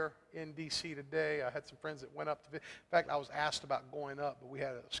prayer in D.C. today. I had some friends that went up to, in fact, I was asked about going up, but we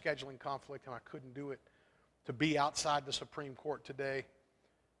had a scheduling conflict and I couldn't do it, to be outside the Supreme Court today.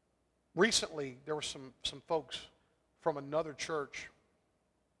 Recently, there were some folks from another church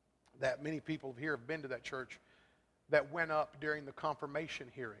that many people here have been to that church that went up during the confirmation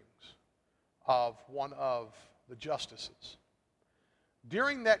hearings of one of the justices.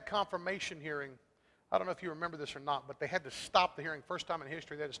 During that confirmation hearing, I don't know if you remember this or not, but they had to stop the hearing. First time in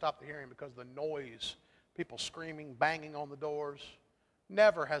history they had to stop the hearing because of the noise, people screaming, banging on the doors.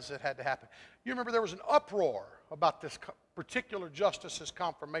 Never has it had to happen. You remember there was an uproar about this particular justice's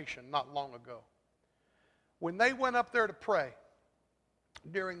confirmation not long ago. When they went up there to pray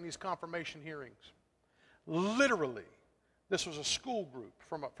during these confirmation hearings, literally, this was a school group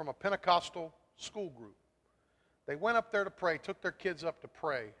from a Pentecostal school group. They went up there to pray, took their kids up to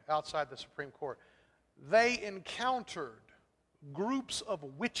pray outside the Supreme Court. They encountered groups of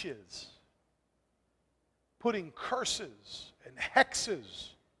witches putting curses and hexes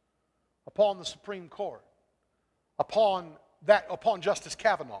upon the Supreme Court, upon upon Justice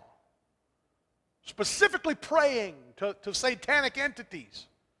Kavanaugh, specifically praying to satanic entities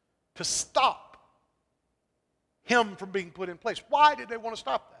to stop him from being put in place. Why did they want to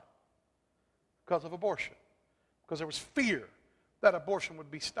stop that? Because of abortion. Because there was fear that abortion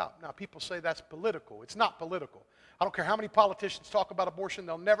would be stopped. Now, people say that's political. It's not political. I don't care how many politicians talk about abortion,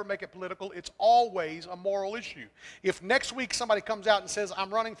 they'll never make it political. It's always a moral issue. If next week somebody comes out and says,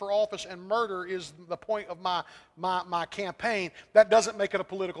 I'm running for office and murder is the point of my campaign, that doesn't make it a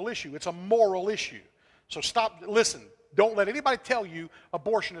political issue. It's a moral issue. So listen, don't let anybody tell you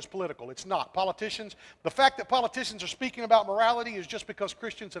abortion is political. It's not. Politicians, the fact that politicians are speaking about morality is just because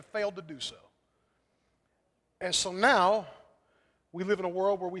Christians have failed to do so. And so now, we live in a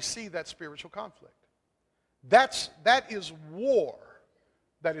world where we see that spiritual conflict. That is war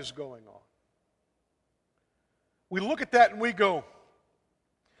that is going on. We look at that and we go,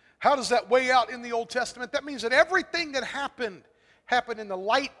 how does that weigh out in the Old Testament? That means that everything that happened in the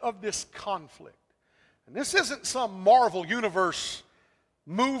light of this conflict. And this isn't some Marvel Universe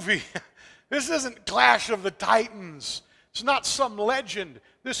movie. This isn't Clash of the Titans. It's not some legend.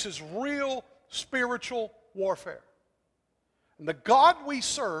 This is real spiritual warfare. And the God we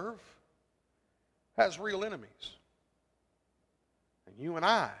serve has real enemies. And you and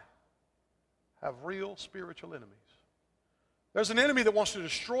I have real spiritual enemies. There's an enemy that wants to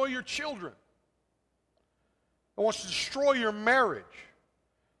destroy your children, that wants to destroy your marriage,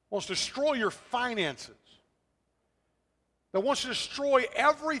 wants to destroy your finances, that wants to destroy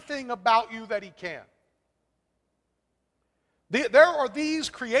everything about you that he can. There are these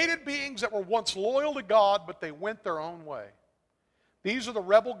created beings that were once loyal to God, but they went their own way. These are the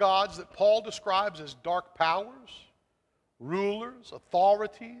rebel gods that Paul describes as dark powers, rulers,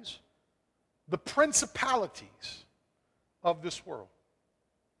 authorities, the principalities of this world.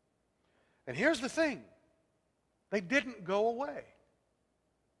 And here's the thing, they didn't go away.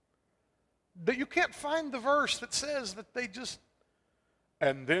 That you can't find the verse that says that they just,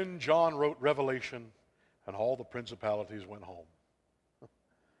 and then John wrote Revelation and all the principalities went home.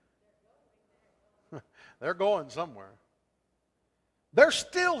 They're going somewhere. They're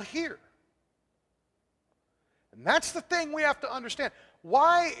still here. And that's the thing we have to understand.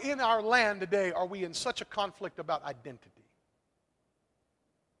 Why in our land today are we in such a conflict about identity?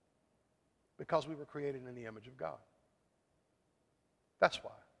 Because we were created in the image of God. That's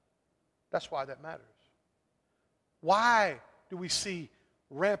why. That's why that matters. Why do we see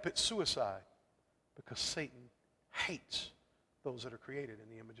rampant suicide? Because Satan hates those that are created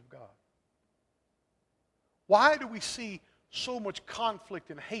in the image of God. Why do we see so much conflict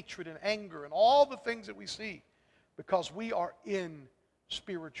and hatred and anger and all the things that we see? Because we are in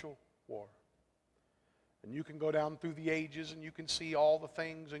spiritual war. And you can go down through the ages and you can see all the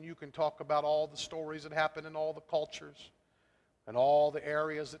things and you can talk about all the stories that happen in all the cultures and all the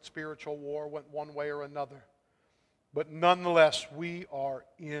areas that spiritual war went one way or another. But nonetheless, we are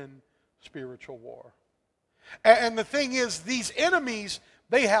in spiritual war. And the thing is, these enemies,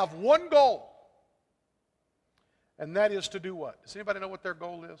 they have one goal. And that is to do what? Does anybody know what their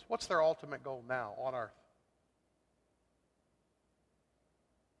goal is? What's their ultimate goal now on earth?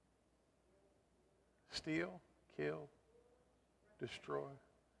 Steal, kill, destroy.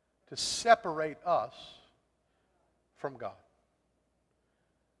 To separate us from God.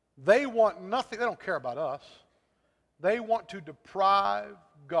 They want nothing, they don't care about us. They want to deprive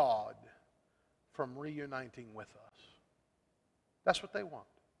God from reuniting with us. That's what they want.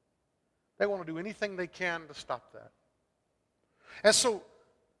 They want to do anything they can to stop that. And so,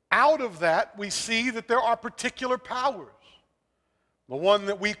 out of that, we see that there are particular powers. The one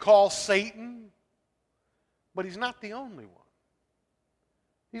that we call Satan, but he's not the only one.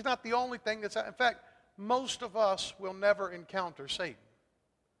 He's not the only thing that's... In fact, most of us will never encounter Satan.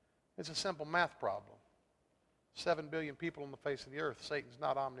 It's a simple math problem. 7 billion people on the face of the earth, Satan's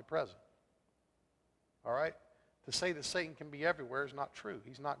not omnipresent. All right? To say that Satan can be everywhere is not true.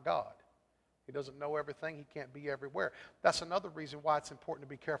 He's not God. He doesn't know everything. He can't be everywhere. That's another reason why it's important to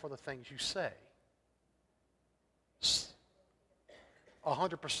be careful of the things you say.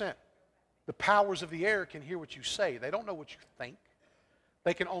 100%. The powers of the air can hear what you say. They don't know what you think.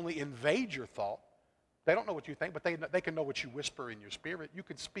 They can only invade your thought. They don't know what you think, but they can know what you whisper in your spirit. You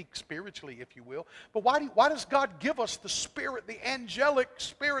can speak spiritually, if you will. But why does God give us the spirit, the angelic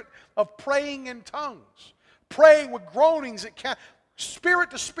spirit of praying in tongues? Praying with groanings,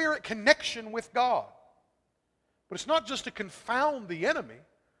 spirit-to-spirit connection with God. But it's not just to confound the enemy.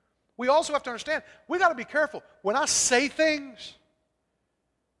 We also have to understand, we got to be careful. When I say things,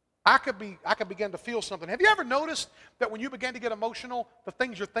 I could begin to feel something. Have you ever noticed that when you begin to get emotional, the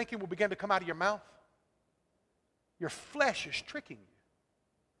things you're thinking will begin to come out of your mouth? Your flesh is tricking you.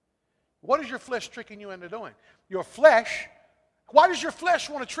 What is your flesh tricking you into doing? Your flesh, why does your flesh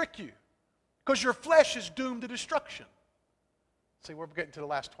want to trick you? Because your flesh is doomed to destruction. See, we're getting to the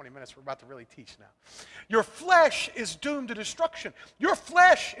last 20 minutes. We're about to really teach now. Your flesh is doomed to destruction. Your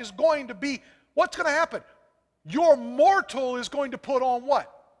flesh is going to be, what's going to happen? Your mortal is going to put on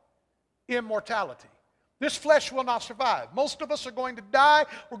what? Immortality. This flesh will not survive. Most of us are going to die.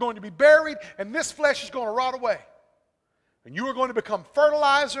 We're going to be buried, and this flesh is going to rot away. And you are going to become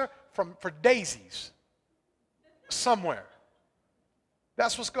fertilizer for daisies somewhere.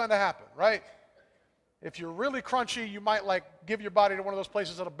 That's what's going to happen, right? If you're really crunchy, you might like give your body to one of those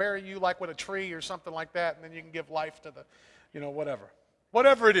places that'll bury you like with a tree or something like that, and then you can give life to the, whatever.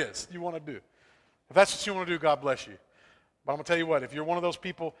 Whatever it is you want to do. If that's what you want to do, God bless you. But I'm going to tell you what, if you're one of those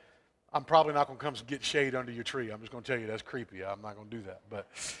people, I'm probably not going to come get shade under your tree. I'm just going to tell you that's creepy. I'm not going to do that. But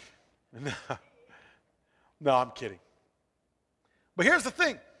no, I'm kidding. But here's the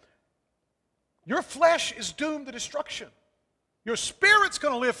thing. Your flesh is doomed to destruction. Your spirit's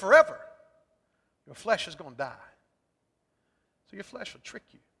going to live forever. Your flesh is going to die. So your flesh will trick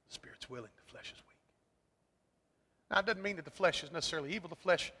you. The spirit's willing, the flesh is weak. Now, it doesn't mean that the flesh is necessarily evil. The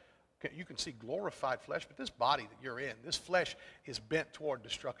flesh, you can see glorified flesh, but this body that you're in, this flesh is bent toward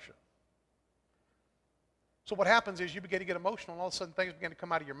destruction. So what happens is you begin to get emotional, and all of a sudden things begin to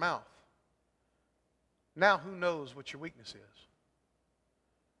come out of your mouth. Now who knows what your weakness is?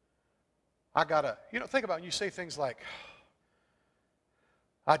 Think about it, you say things like,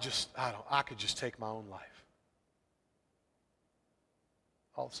 I could just take my own life.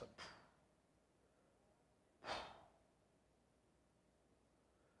 All of a sudden,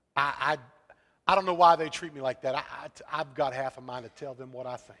 I don't know why they treat me like that. I've got half a mind to tell them what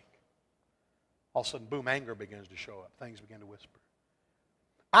I think. All of a sudden, boom, anger begins to show up. Things begin to whisper.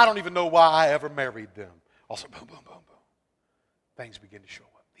 I don't even know why I ever married them. All of a sudden, boom, boom, boom, boom. Things begin to show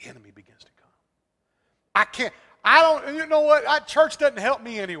up. The enemy begins to come. You know what? Church doesn't help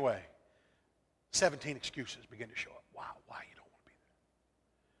me anyway. 17 excuses begin to show up. Why you don't want to be there.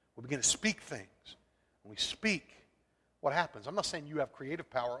 We begin to speak things. When we speak, what happens? I'm not saying you have creative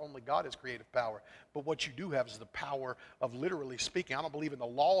power. Only God has creative power. But what you do have is the power of literally speaking. I don't believe in the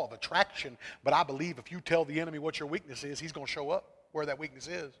law of attraction, but I believe if you tell the enemy what your weakness is, he's going to show up where that weakness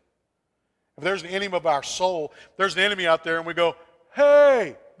is. If there's an enemy of our soul, there's an enemy out there, and we go,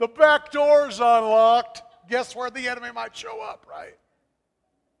 hey, the back door's unlocked. Guess where the enemy might show up, right?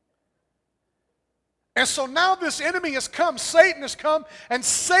 And so now this enemy has come, Satan has come, and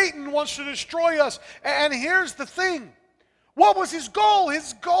Satan wants to destroy us. And here's the thing. What was his goal?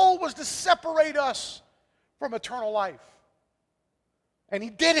 His goal was to separate us from eternal life. And he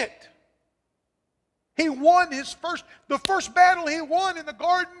did it. He won the first battle he won in the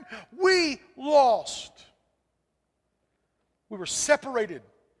garden, we lost. We were separated.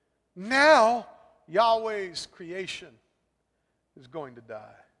 Now, Yahweh's creation is going to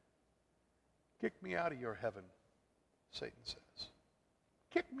die. Kick me out of your heaven, Satan says.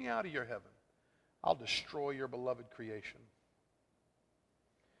 Kick me out of your heaven. I'll destroy your beloved creation.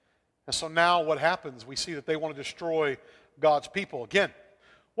 And so now what happens? We see that they want to destroy God's people. Again,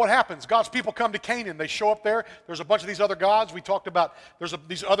 what happens? God's people come to Canaan. They show up there. There's a bunch of these other gods. We talked about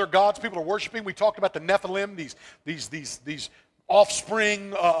these other gods people are worshiping. We talked about the Nephilim, these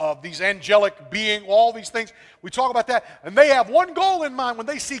offspring of these angelic beings, all these things. We talk about that. And they have one goal in mind when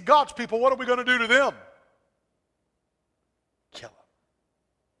they see God's people. What are we going to do to them? Kill them.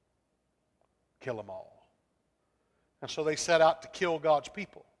 Kill them all. And so they set out to kill God's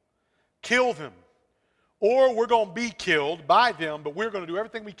people. Kill them. Or we're going to be killed by them, but we're going to do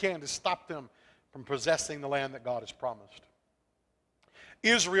everything we can to stop them from possessing the land that God has promised.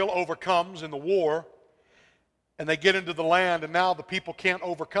 Israel overcomes in the war, and they get into the land, and now the people can't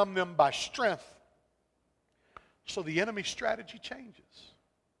overcome them by strength. So the enemy's strategy changes.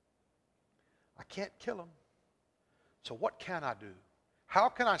 I can't kill them. So what can I do? How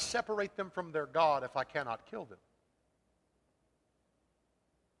can I separate them from their God if I cannot kill them?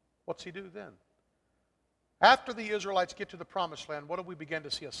 What's he do then? After the Israelites get to the promised land, what do we begin to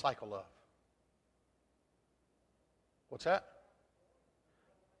see a cycle of? What's that?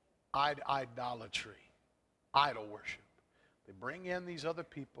 Idolatry. Idol worship. They bring in these other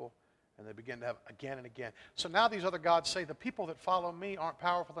people, and they begin to have again and again. So now these other gods say, the people that follow me aren't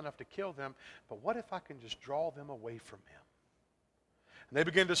powerful enough to kill them, but what if I can just draw them away from him? And they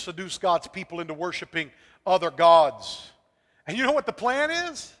begin to seduce God's people into worshiping other gods. And you know what the plan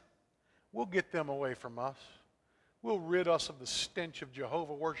is? We'll get them away from us. We'll rid us of the stench of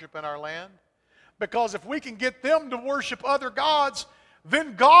Jehovah worship in our land. Because if we can get them to worship other gods,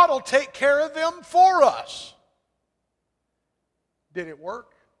 then God will take care of them for us. Did it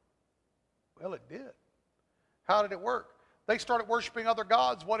work? Well, it did. How did it work? They started worshiping other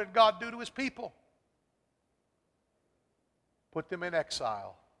gods. What did God do to his people? Put them in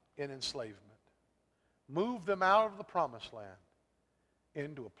exile, in enslavement. Move them out of the promised land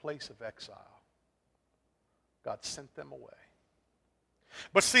into a place of exile. God sent them away.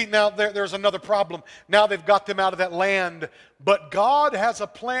 But see, now there's another problem. Now they've got them out of that land, but God has a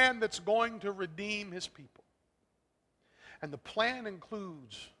plan that's going to redeem his people. And the plan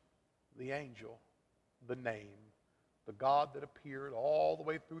includes the angel, the name, the God that appeared all the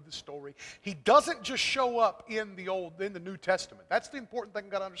way through the story. He doesn't just show up in the New Testament. That's the important thing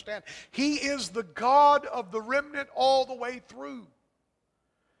you've got to understand. He is the God of the remnant all the way through.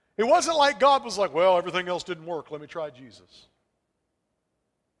 It wasn't like God was like, well, everything else didn't work. Let me try Jesus.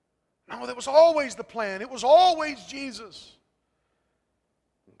 No, that was always the plan. It was always Jesus.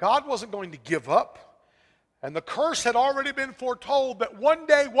 God wasn't going to give up. And the curse had already been foretold that one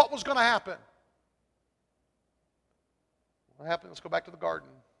day what was going to happen? What happened? Let's go back to the garden.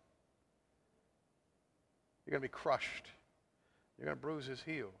 You're going to be crushed. You're going to bruise his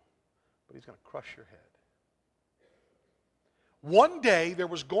heel, but he's going to crush your head. One day there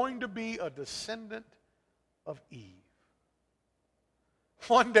was going to be a descendant of Eve.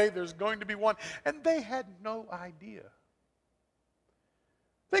 One day there's going to be one, and they had no idea.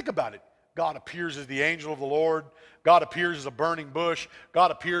 Think about it. God appears as the angel of the Lord. God appears as a burning bush.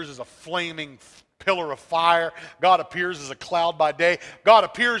 God appears as a flaming pillar of fire. God appears as a cloud by day. God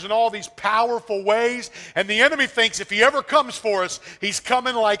appears in all these powerful ways, and the enemy thinks if he ever comes for us, he's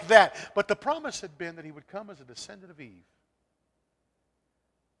coming like that. But the promise had been that he would come as a descendant of Eve.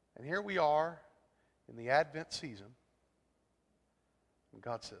 And here we are in the Advent season, and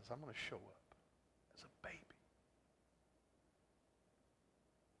God says, I'm going to show up as a baby.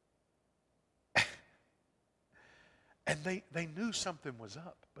 And they knew something was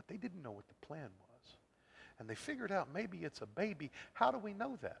up, but they didn't know what the plan was. And they figured out maybe it's a baby. How do we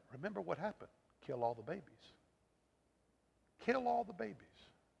know that? Remember what happened. Kill all the babies. Kill all the babies.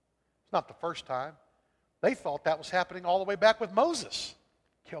 It's not the first time. They thought that was happening all the way back with Moses.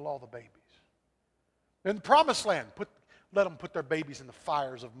 Kill all the babies. In the promised land, let them put their babies in the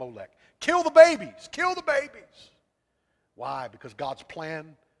fires of Molech. Kill the babies. Kill the babies. Why? Because God's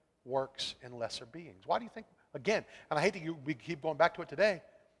plan works in lesser beings. Why do you think? Again, and I hate that we keep going back to it today,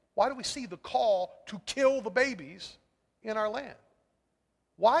 why do we see the call to kill the babies in our land?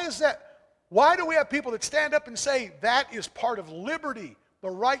 Why is that? Why do we have people that stand up and say that is part of liberty, the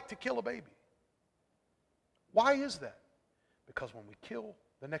right to kill a baby? Why is that? Because when we kill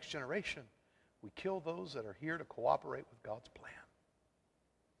the next generation, we kill those that are here to cooperate with God's plan.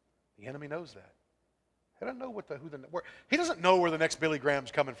 The enemy knows that. He doesn't know he doesn't know where the next Billy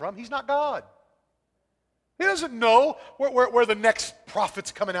Graham's coming from. He's not God. He doesn't know where the next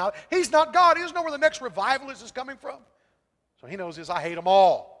prophet's coming out. He's not God. He doesn't know where the next revivalist is coming from. So he knows this, I hate them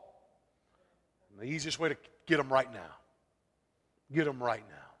all. And the easiest way to get them right now. Get them right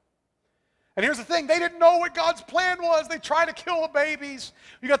now. And here's the thing, they didn't know what God's plan was. They try to kill the babies.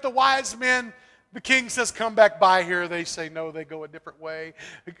 You got the wise men. The king says, come back by here. They say no, they go a different way.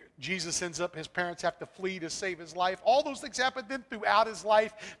 Jesus ends up, his parents have to flee to save his life. All those things happen then throughout his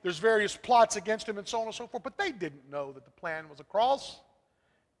life. There's various plots against him and so on and so forth. But they didn't know that the plan was a cross.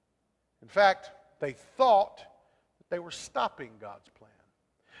 In fact, they thought that they were stopping God's plan.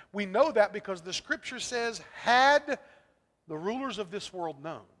 We know that because the scripture says, had the rulers of this world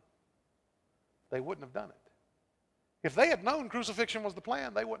known, they wouldn't have done it. If they had known crucifixion was the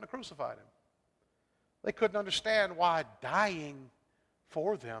plan, they wouldn't have crucified him. They couldn't understand why dying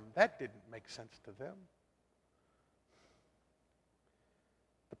for them, that didn't make sense to them.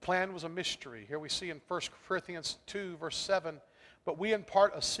 The plan was a mystery. Here we see in 1 Corinthians 2, verse 7, but we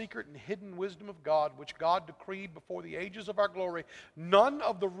impart a secret and hidden wisdom of God, which God decreed before the ages of our glory. None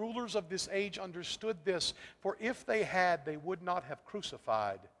of the rulers of this age understood this, for if they had, they would not have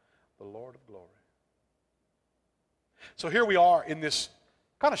crucified the Lord of glory. So here we are in this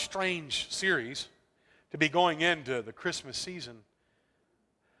kind of strange series to be going into the Christmas season.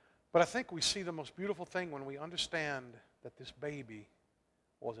 But I think we see the most beautiful thing when we understand that this baby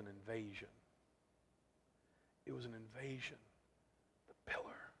was an invasion. It was an invasion. The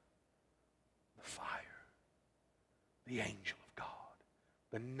pillar, the fire, the angel of God,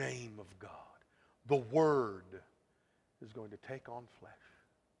 the name of God, the Word is going to take on flesh.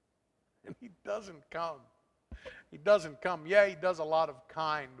 And he doesn't come. He doesn't come. Yeah, he does a lot of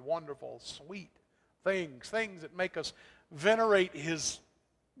kind, wonderful, sweet things that make us venerate his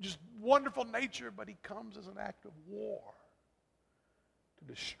just wonderful nature, but he comes as an act of war to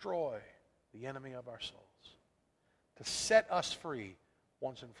destroy the enemy of our souls, to set us free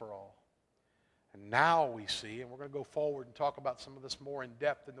once and for all. And now we see, and we're going to go forward and talk about some of this more in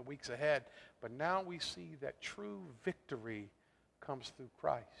depth in the weeks ahead, but now we see that true victory comes through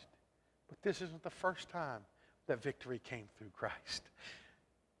Christ. But this isn't the first time that victory came through Christ.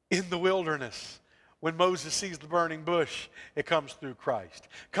 In the wilderness, when Moses sees the burning bush, it comes through Christ.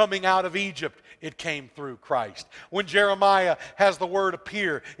 Coming out of Egypt, it came through Christ. When Jeremiah has the word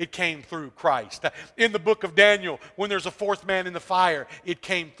appear, it came through Christ. In the book of Daniel, when there's a fourth man in the fire, it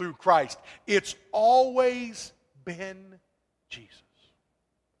came through Christ. It's always been Jesus.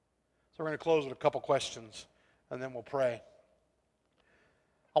 So we're going to close with a couple questions, and then we'll pray.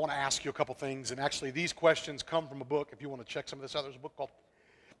 I want to ask you a couple things, and actually these questions come from a book. If you want to check some of this out, there's a book called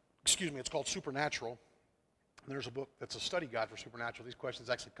it's called Supernatural. And there's a book that's a study guide for Supernatural. These questions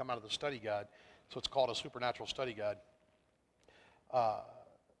actually come out of the study guide, so it's called a Supernatural Study Guide.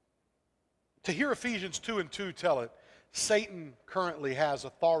 To hear Ephesians 2:2 tell it, Satan currently has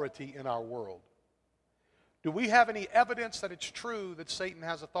authority in our world. Do we have any evidence that it's true that Satan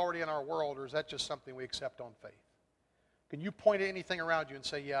has authority in our world, or is that just something we accept on faith? Can you point at anything around you and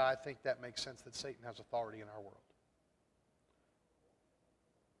say, yeah, I think that makes sense that Satan has authority in our world?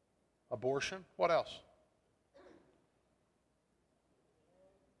 Abortion? What else?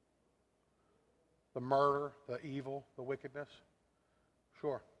 The murder, the evil, the wickedness?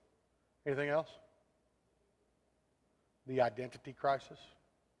 Sure. Anything else? The identity crisis?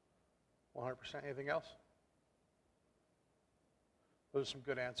 100%. Anything else? Those are some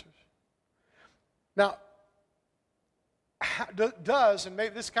good answers. Now, and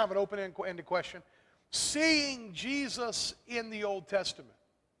maybe this is kind of an open-ended question, seeing Jesus in the Old Testament,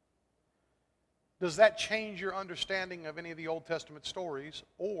 does that change your understanding of any of the Old Testament stories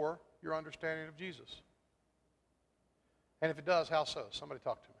or your understanding of Jesus? And if it does, how so? Somebody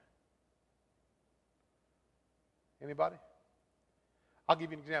talk to me. Anybody? I'll give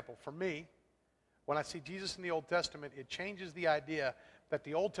you an example. For me, when I see Jesus in the Old Testament, it changes the idea that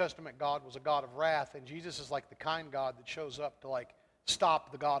the Old Testament God was a God of wrath, and Jesus is like the kind God that shows up to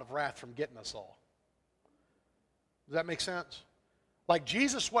stop the God of wrath from getting us all. Does that make sense? Like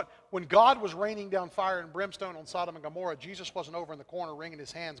Jesus, when God was raining down fire and brimstone on Sodom and Gomorrah, Jesus wasn't over in the corner wringing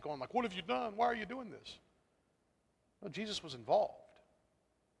his hands going like, what have you done? Why are you doing this? No, Jesus was involved.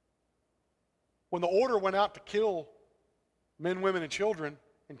 When the order went out to kill men, women, and children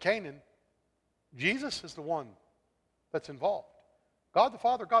in Canaan, Jesus is the one that's involved. God the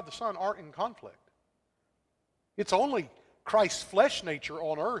Father, God the Son aren't in conflict. It's only Christ's flesh nature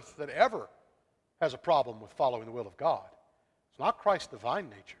on earth that ever has a problem with following the will of God. It's not Christ's divine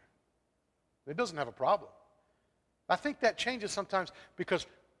nature. It doesn't have a problem. I think that changes sometimes because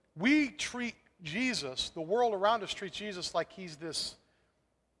we treat Jesus, the world around us treats Jesus like he's this,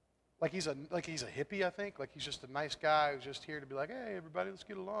 like he's a hippie, I think. Like he's just a nice guy who's just here to be like, hey, everybody, let's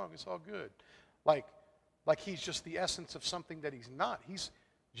get along. It's all good. Like he's just the essence of something that he's not.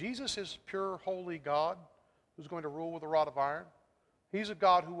 Jesus is pure, holy God who's going to rule with a rod of iron. He's a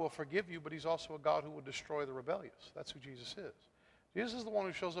God who will forgive you, but he's also a God who will destroy the rebellious. That's who Jesus is. Jesus is the one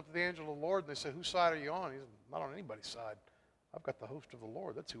who shows up to the angel of the Lord and they say, whose side are you on? He's not on anybody's side. I've got the host of the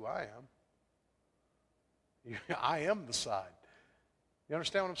Lord. That's who I am. I am the side. You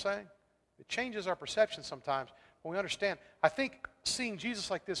understand what I'm saying? It changes our perception sometimes when we understand. I think seeing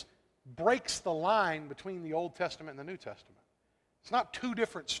Jesus like this breaks the line between the Old Testament and the New Testament. It's not two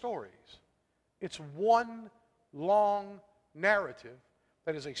different stories. It's one long narrative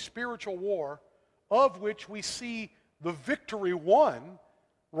that is a spiritual war of which we see the victory won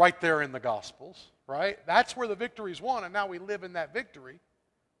right there in the Gospels, right? That's where the victory is won, and now we live in that victory.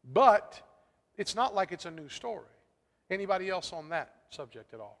 But it's not like it's a new story. Anybody else on that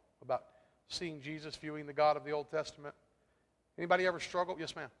subject at all? About seeing Jesus, viewing the God of the Old Testament? Anybody ever struggle?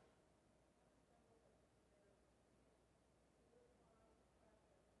 Yes, ma'am.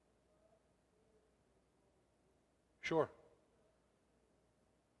 Sure.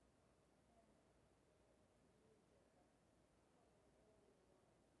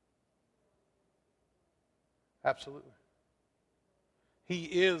 Absolutely. He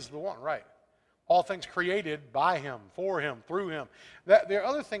is the one, right? All things created by him, for him, through him. The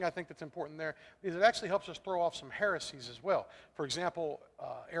other thing I think that's important there is it actually helps us throw off some heresies as well. For example,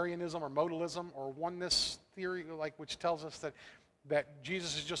 Arianism or modalism or oneness theory, which tells us that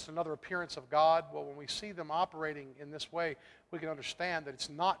Jesus is just another appearance of God. Well, when we see them operating in this way, we can understand that it's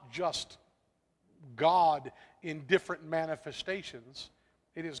not just God in different manifestations.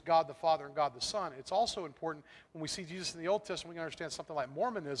 It is God the Father and God the Son. It's also important when we see Jesus in the Old Testament, we can understand something like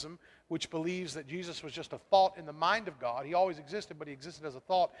Mormonism, which believes that Jesus was just a thought in the mind of God. He always existed, but he existed as a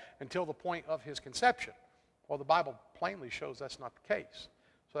thought until the point of his conception. Well, the Bible plainly shows that's not the case.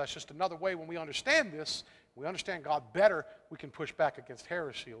 So that's just another way when we understand this, we understand God better, we can push back against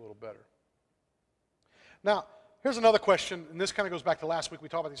heresy a little better. Now, here's another question, and this kind of goes back to last week. We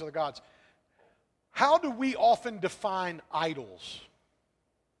talked about these other gods. How do we often define idols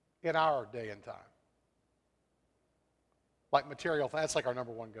in our day and time? Like material, that's like our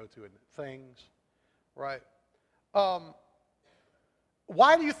number one go-to, isn't it? Things, right?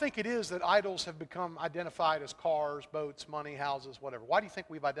 Why do you think it is that idols have become identified as cars, boats, money, houses, whatever? Why do you think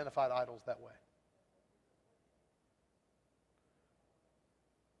we've identified idols that way?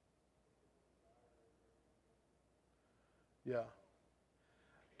 Yeah.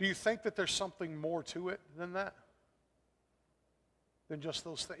 Do you think that there's something more to it than that? Than just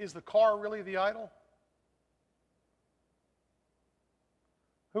those things? Is the car really the idol?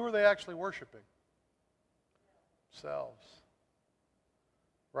 Who are they actually worshiping? Themselves.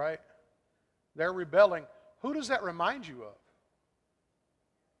 Right? They're rebelling. Who does that remind you of?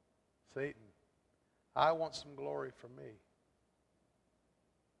 Satan. I want some glory for me.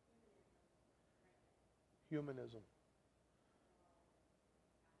 Humanism.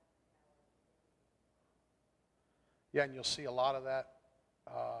 Yeah, and you'll see a lot of that.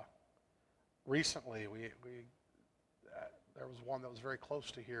 Recently, there was one that was very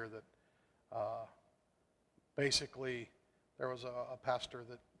close to here that basically there was a pastor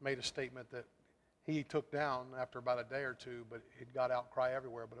that made a statement that he took down after about a day or two, but it got outcry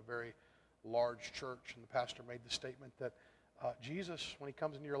everywhere, but a very large church, and the pastor made the statement that Jesus, when he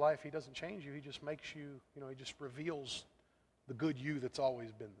comes into your life, he doesn't change you, he just makes you, he just reveals the good you that's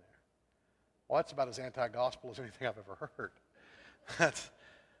always been there. Well, that's about as anti-gospel as anything I've ever heard. But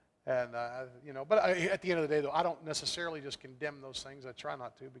at the end of the day, though, I don't necessarily just condemn those things. I try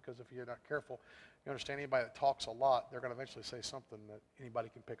not to, because if you're not careful, you understand anybody that talks a lot, they're going to eventually say something that anybody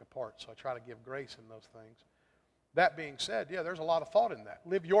can pick apart. So I try to give grace in those things. That being said, yeah, there's a lot of thought in that.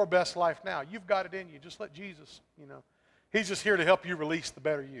 Live your best life now. You've got it in you. Just let Jesus, he's just here to help you release the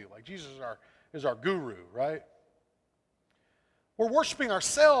better you. Like Jesus is our guru, right? We're worshiping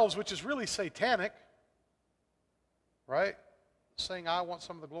ourselves, which is really satanic, right? Saying, I want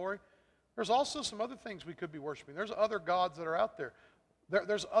some of the glory. There's also some other things we could be worshiping. There's other gods that are out there.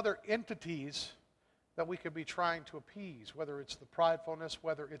 There's other entities that we could be trying to appease, whether it's the pridefulness,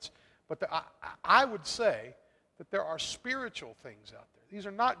 I would say that there are spiritual things out there. These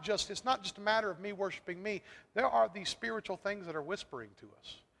are not just, it's not just a matter of me worshiping me. There are these spiritual things that are whispering to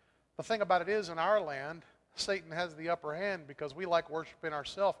us. The thing about it is, in our land, Satan has the upper hand because we like worshiping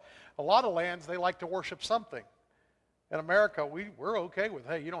ourselves. A lot of lands, they like to worship something. In America, we're okay with,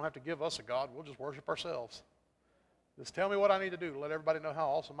 hey, you don't have to give us a God. We'll just worship ourselves. Just tell me what I need to do to let everybody know how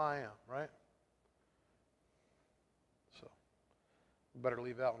awesome I am, right? So, we better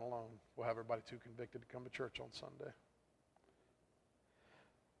leave that one alone. We'll have everybody too convicted to come to church on Sunday.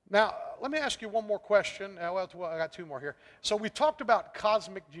 Now, let me ask you one more question. I got two more here. So we talked about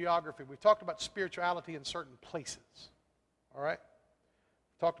cosmic geography. We've talked about spirituality in certain places. All right?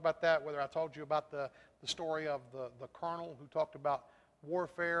 We talked about that, whether I told you about the story of the colonel who talked about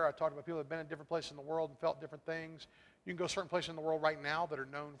warfare. I talked about people that have been in different places in the world and felt different things. You can go certain places in the world right now that are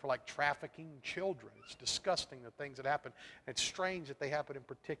known for like trafficking children. It's disgusting, the things that happen. It's strange that they happen in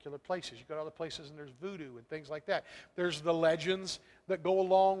particular places. You go to other places and there's voodoo and things like that. There's the legends that go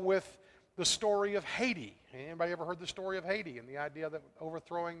along with the story of Haiti. Anybody ever heard the story of Haiti and the idea that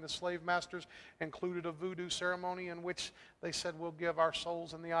overthrowing the slave masters included a voodoo ceremony in which they said, we'll give our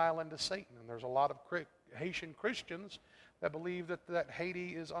souls in the island to Satan. And there's a lot of Haitian Christians that believe that Haiti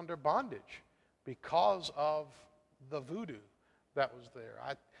is under bondage because of the voodoo that was there.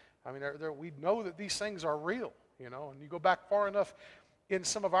 I mean, we know that these things are real, and you go back far enough in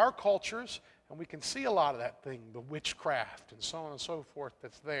some of our cultures, and we can see a lot of that thing, the witchcraft and so on and so forth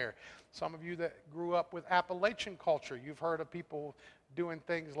that's there. Some of you that grew up with Appalachian culture, you've heard of people doing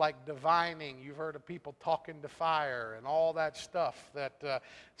things like divining. You've heard of people talking to fire and all that stuff that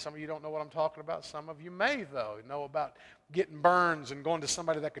some of you don't know what I'm talking about. Some of you may, though, know about getting burns and going to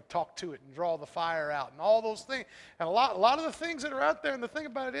somebody that could talk to it and draw the fire out and all those things. And a lot of the things that are out there, and the thing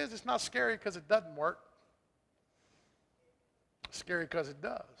about it is it's not scary because it doesn't work. It's scary because it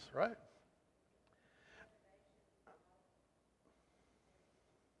does, right?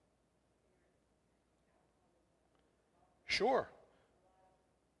 Sure.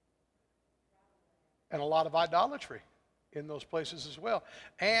 And a lot of idolatry in those places as well.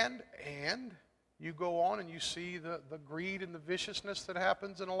 And you go on and you see the greed and the viciousness that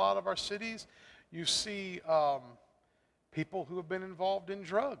happens in a lot of our cities. You see people who have been involved in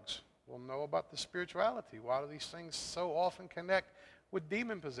drugs will know about the spirituality. Why do these things so often connect with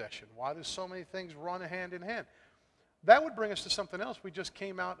demon possession? Why do so many things run hand in hand? That would bring us to something else. We just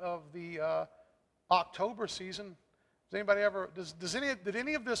came out of the October season. Does anybody ever, did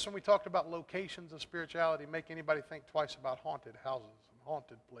any of this, when we talked about locations of spirituality, make anybody think twice about haunted houses and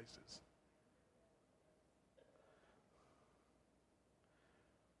haunted places?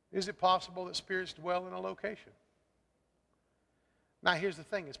 Is it possible that spirits dwell in a location? Now, here's the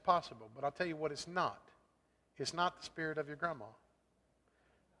thing. It's possible, but I'll tell you what it's not. It's not the spirit of your grandma.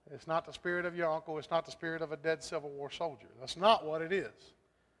 It's not the spirit of your uncle. It's not the spirit of a dead Civil War soldier. That's not what it is.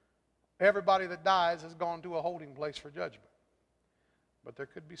 Everybody that dies has gone to a holding place for judgment. But there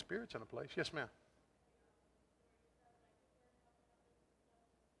could be spirits in a place. Yes, ma'am.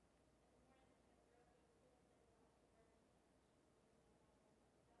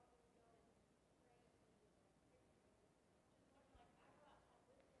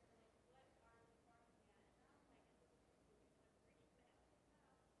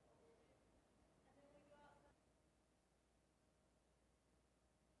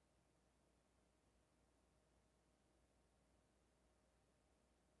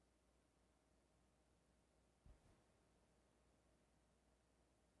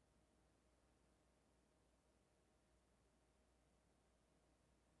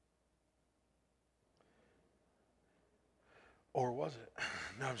 Or was it?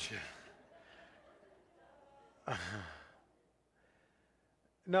 No, I'm just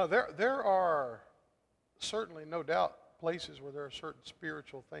No, there are certainly, no doubt, places where there are certain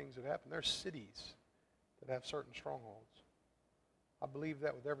spiritual things that happen. There are cities that have certain strongholds. I believe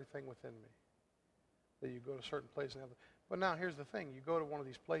that with everything within me. That you go to certain places and have. But now here's the thing. You go to one of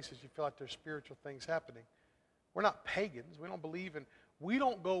these places, you feel like there's spiritual things happening. We're not pagans. We don't believe in, we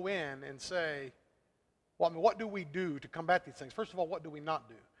don't go in and say, well, I mean, what do we do to combat these things? First of all, what do we not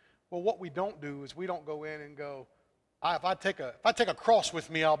do? Well, what we don't do is we don't go in and go, if I take a cross with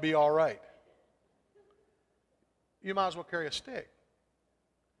me, I'll be all right. You might as well carry a stick.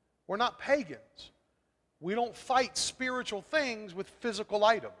 We're not pagans. We don't fight spiritual things with physical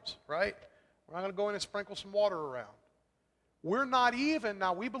items, right? We're not going to go in and sprinkle some water around. We're not even,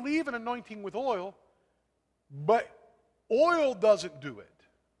 now we believe in anointing with oil, but oil doesn't do it.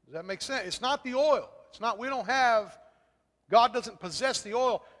 Does that make sense? It's not the oil. It's not, we don't have, God doesn't possess the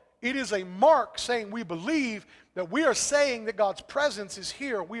oil. It is a mark saying we believe that we are saying that God's presence is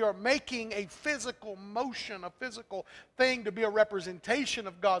here. We are making a physical motion, a physical thing to be a representation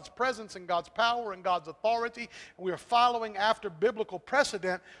of God's presence and God's power and God's authority. And we are following after biblical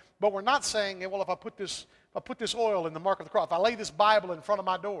precedent, but we're not saying, well, if I put this oil in the mark of the cross, if I lay this Bible in front of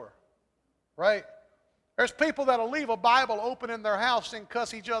my door, right? There's people that'll leave a Bible open in their house and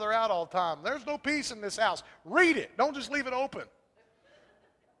cuss each other out all the time. There's no peace in this house. Read it. Don't just leave it open.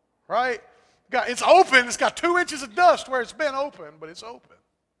 Right? It's open. It's got 2 inches of dust where it's been open, but it's open.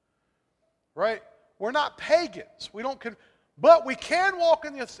 Right? We're not pagans. But we can walk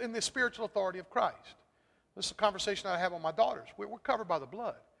in the spiritual authority of Christ. This is a conversation I have with my daughters. We're covered by the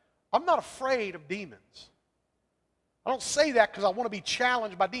blood. I'm not afraid of demons. I don't say that because I want to be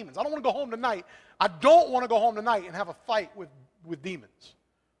challenged by demons. I don't want to go home tonight. I don't want to go home tonight and have a fight with demons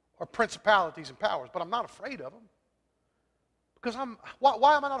or principalities and powers, but I'm not afraid of them. Because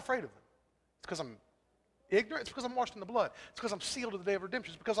why am I not afraid of them? It's because I'm ignorant. It's because I'm washed in the blood. It's because I'm sealed to the day of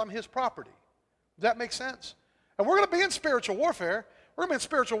redemption. It's because I'm His property. Does that make sense? And we're going to be in spiritual warfare. We're going to be in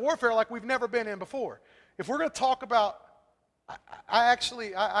spiritual warfare like we've never been in before. If we're going to talk about, I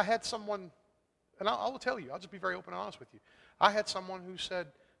had someone, and I will tell you, I'll just be very open and honest with you. I had someone who said,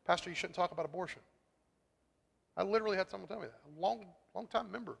 Pastor, you shouldn't talk about abortion. I literally had someone tell me that. A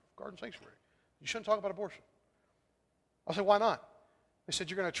long-time member of Garden Sanctuary. You shouldn't talk about abortion. I said, why not? They said,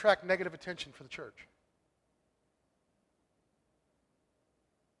 you're going to attract negative attention for the church.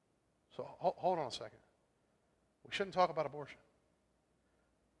 So hold on a second. We shouldn't talk about abortion.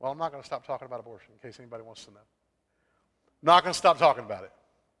 Well, I'm not going to stop talking about abortion in case anybody wants to know. Not going to stop talking about it.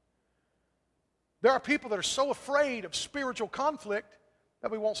 There are people that are so afraid of spiritual conflict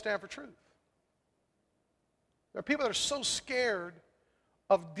that we won't stand for truth. There are people that are so scared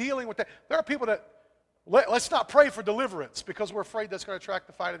of dealing with that. There are people that, let's not pray for deliverance because we're afraid that's going to attract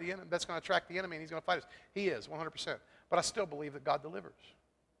the fight of the enemy. That's going to attract the enemy and he's going to fight us. He is, 100%. But I still believe that God delivers.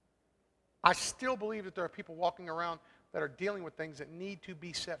 I still believe that there are people walking around that are dealing with things that need to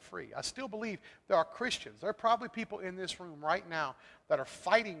be set free. I still believe there are Christians. There are probably people in this room right now that are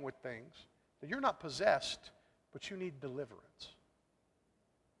fighting with things that you're not possessed, but you need deliverance.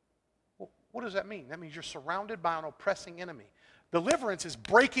 Well, what does that mean? That means you're surrounded by an oppressing enemy. Deliverance is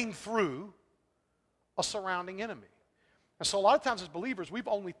breaking through a surrounding enemy. And so a lot of times as believers, we've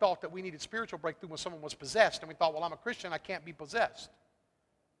only thought that we needed spiritual breakthrough when someone was possessed, and we thought, well, I'm a Christian, I can't be possessed.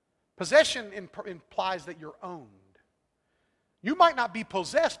 Possession implies that you're owned. You might not be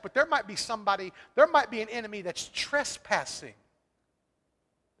possessed, but there might be an enemy that's trespassing.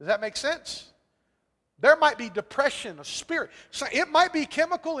 Does that make sense? There might be depression, a spirit. So it might be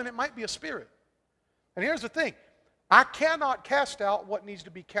chemical and it might be a spirit. And here's the thing. I cannot cast out what needs to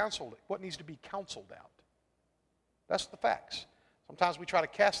be counseled out. That's the facts. Sometimes we try to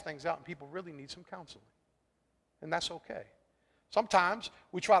cast things out and people really need some counseling. And that's okay. Sometimes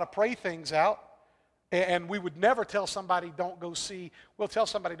we try to pray things out and we would never tell somebody we'll tell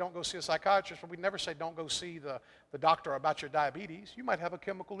somebody don't go see a psychiatrist, but we'd never say don't go see the doctor about your diabetes. You might have a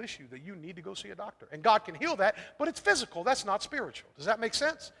chemical issue that you need to go see a doctor. And God can heal that, but it's physical. That's not spiritual. Does that make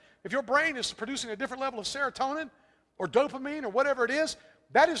sense? If your brain is producing a different level of serotonin or dopamine or whatever it is,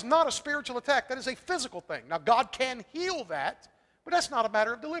 that is not a spiritual attack. That is a physical thing. Now, God can heal that, but that's not a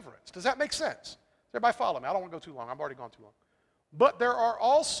matter of deliverance. Does that make sense? Does everybody follow me? I don't want to go too long. I've already gone too long. But there are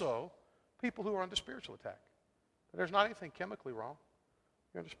also people who are under spiritual attack. There's not anything chemically wrong.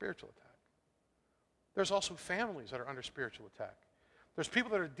 You're under spiritual attack. There's also families that are under spiritual attack. There's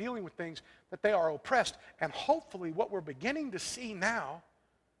people that are dealing with things that they are oppressed. And hopefully what we're beginning to see now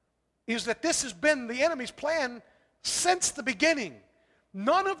is that this has been the enemy's plan since the beginning.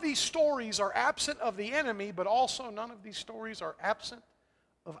 None of these stories are absent of the enemy, but also none of these stories are absent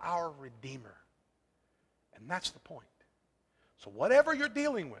of our Redeemer. And that's the point. So whatever you're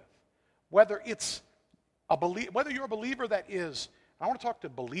dealing with, whether you're a believer that is, I want to talk to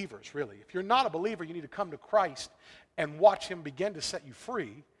believers really. If you're not a believer, you need to come to Christ and watch Him begin to set you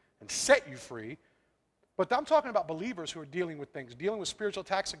free and set you free. But I'm talking about believers who are dealing with things, dealing with spiritual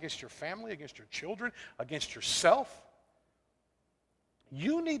attacks against your family, against your children, against yourself.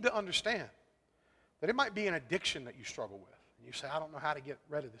 You need to understand that it might be an addiction that you struggle with. And you say, I don't know how to get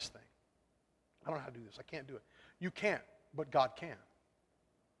rid of this thing. I don't know how to do this. I can't do it. You can't, but God can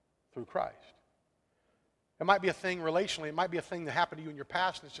through Christ. It might be a thing relationally. It might be a thing that happened to you in your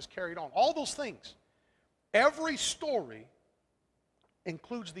past and it's just carried on. All those things. Every story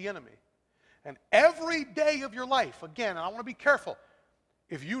includes the enemy. And every day of your life, again, and I want to be careful,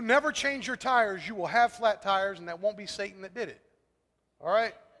 if you never change your tires, you will have flat tires and that won't be Satan that did it. All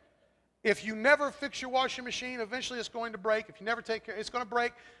right? If you never fix your washing machine, eventually it's going to break. If you never take care, it's going to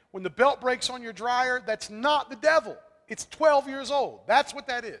break. When the belt breaks on your dryer, that's not the devil. It's 12 years old. That's what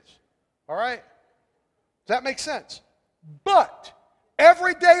that is. All right? Does that make sense? But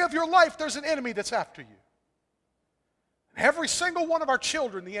every day of your life, there's an enemy that's after you. Every single one of our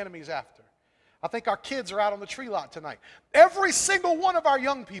children, the enemy's after. I think our kids are out on the tree lot tonight. Every single one of our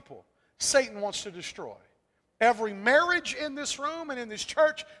young people, Satan wants to destroy. Every marriage in this room and in this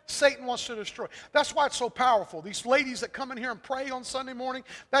church, Satan wants to destroy. That's why it's so powerful. These ladies that come in here and pray on Sunday morning,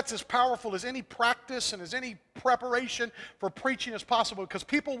 that's as powerful as any practice and as any preparation for preaching as possible, because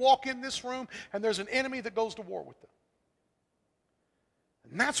people walk in this room and there's an enemy that goes to war with them.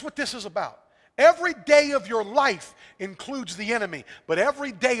 And that's what this is about. Every day of your life includes the enemy, but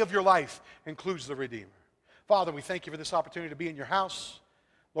every day of your life includes the Redeemer. Father, we thank you for this opportunity to be in your house.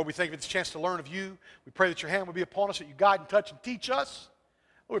 Lord, we thank you for this chance to learn of you. We pray that your hand will be upon us, that you guide and touch and teach us.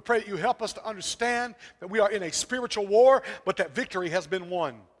 Lord, we pray that you help us to understand that we are in a spiritual war, but that victory has been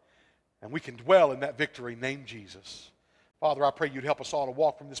won. And we can dwell in that victory named Jesus. Father, I pray you'd help us all to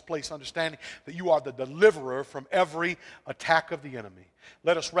walk from this place understanding that you are the deliverer from every attack of the enemy.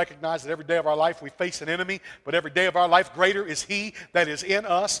 Let us recognize that every day of our life we face an enemy, but every day of our life greater is he that is in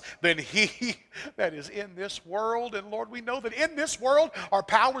us than he that is in this world. And Lord, we know that in this world are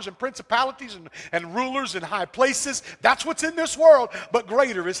powers and principalities and rulers in high places. That's what's in this world, but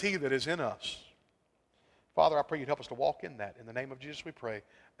greater is he that is in us. Father, I pray you'd help us to walk in that. In the name of Jesus we pray,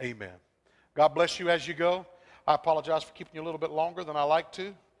 amen. God bless you as you go. I apologize for keeping you a little bit longer than I like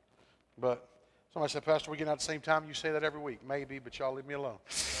to, but somebody said, Pastor, we get out at the same time. You say that every week. Maybe, but y'all leave me alone.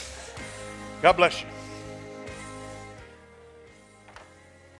 God bless you.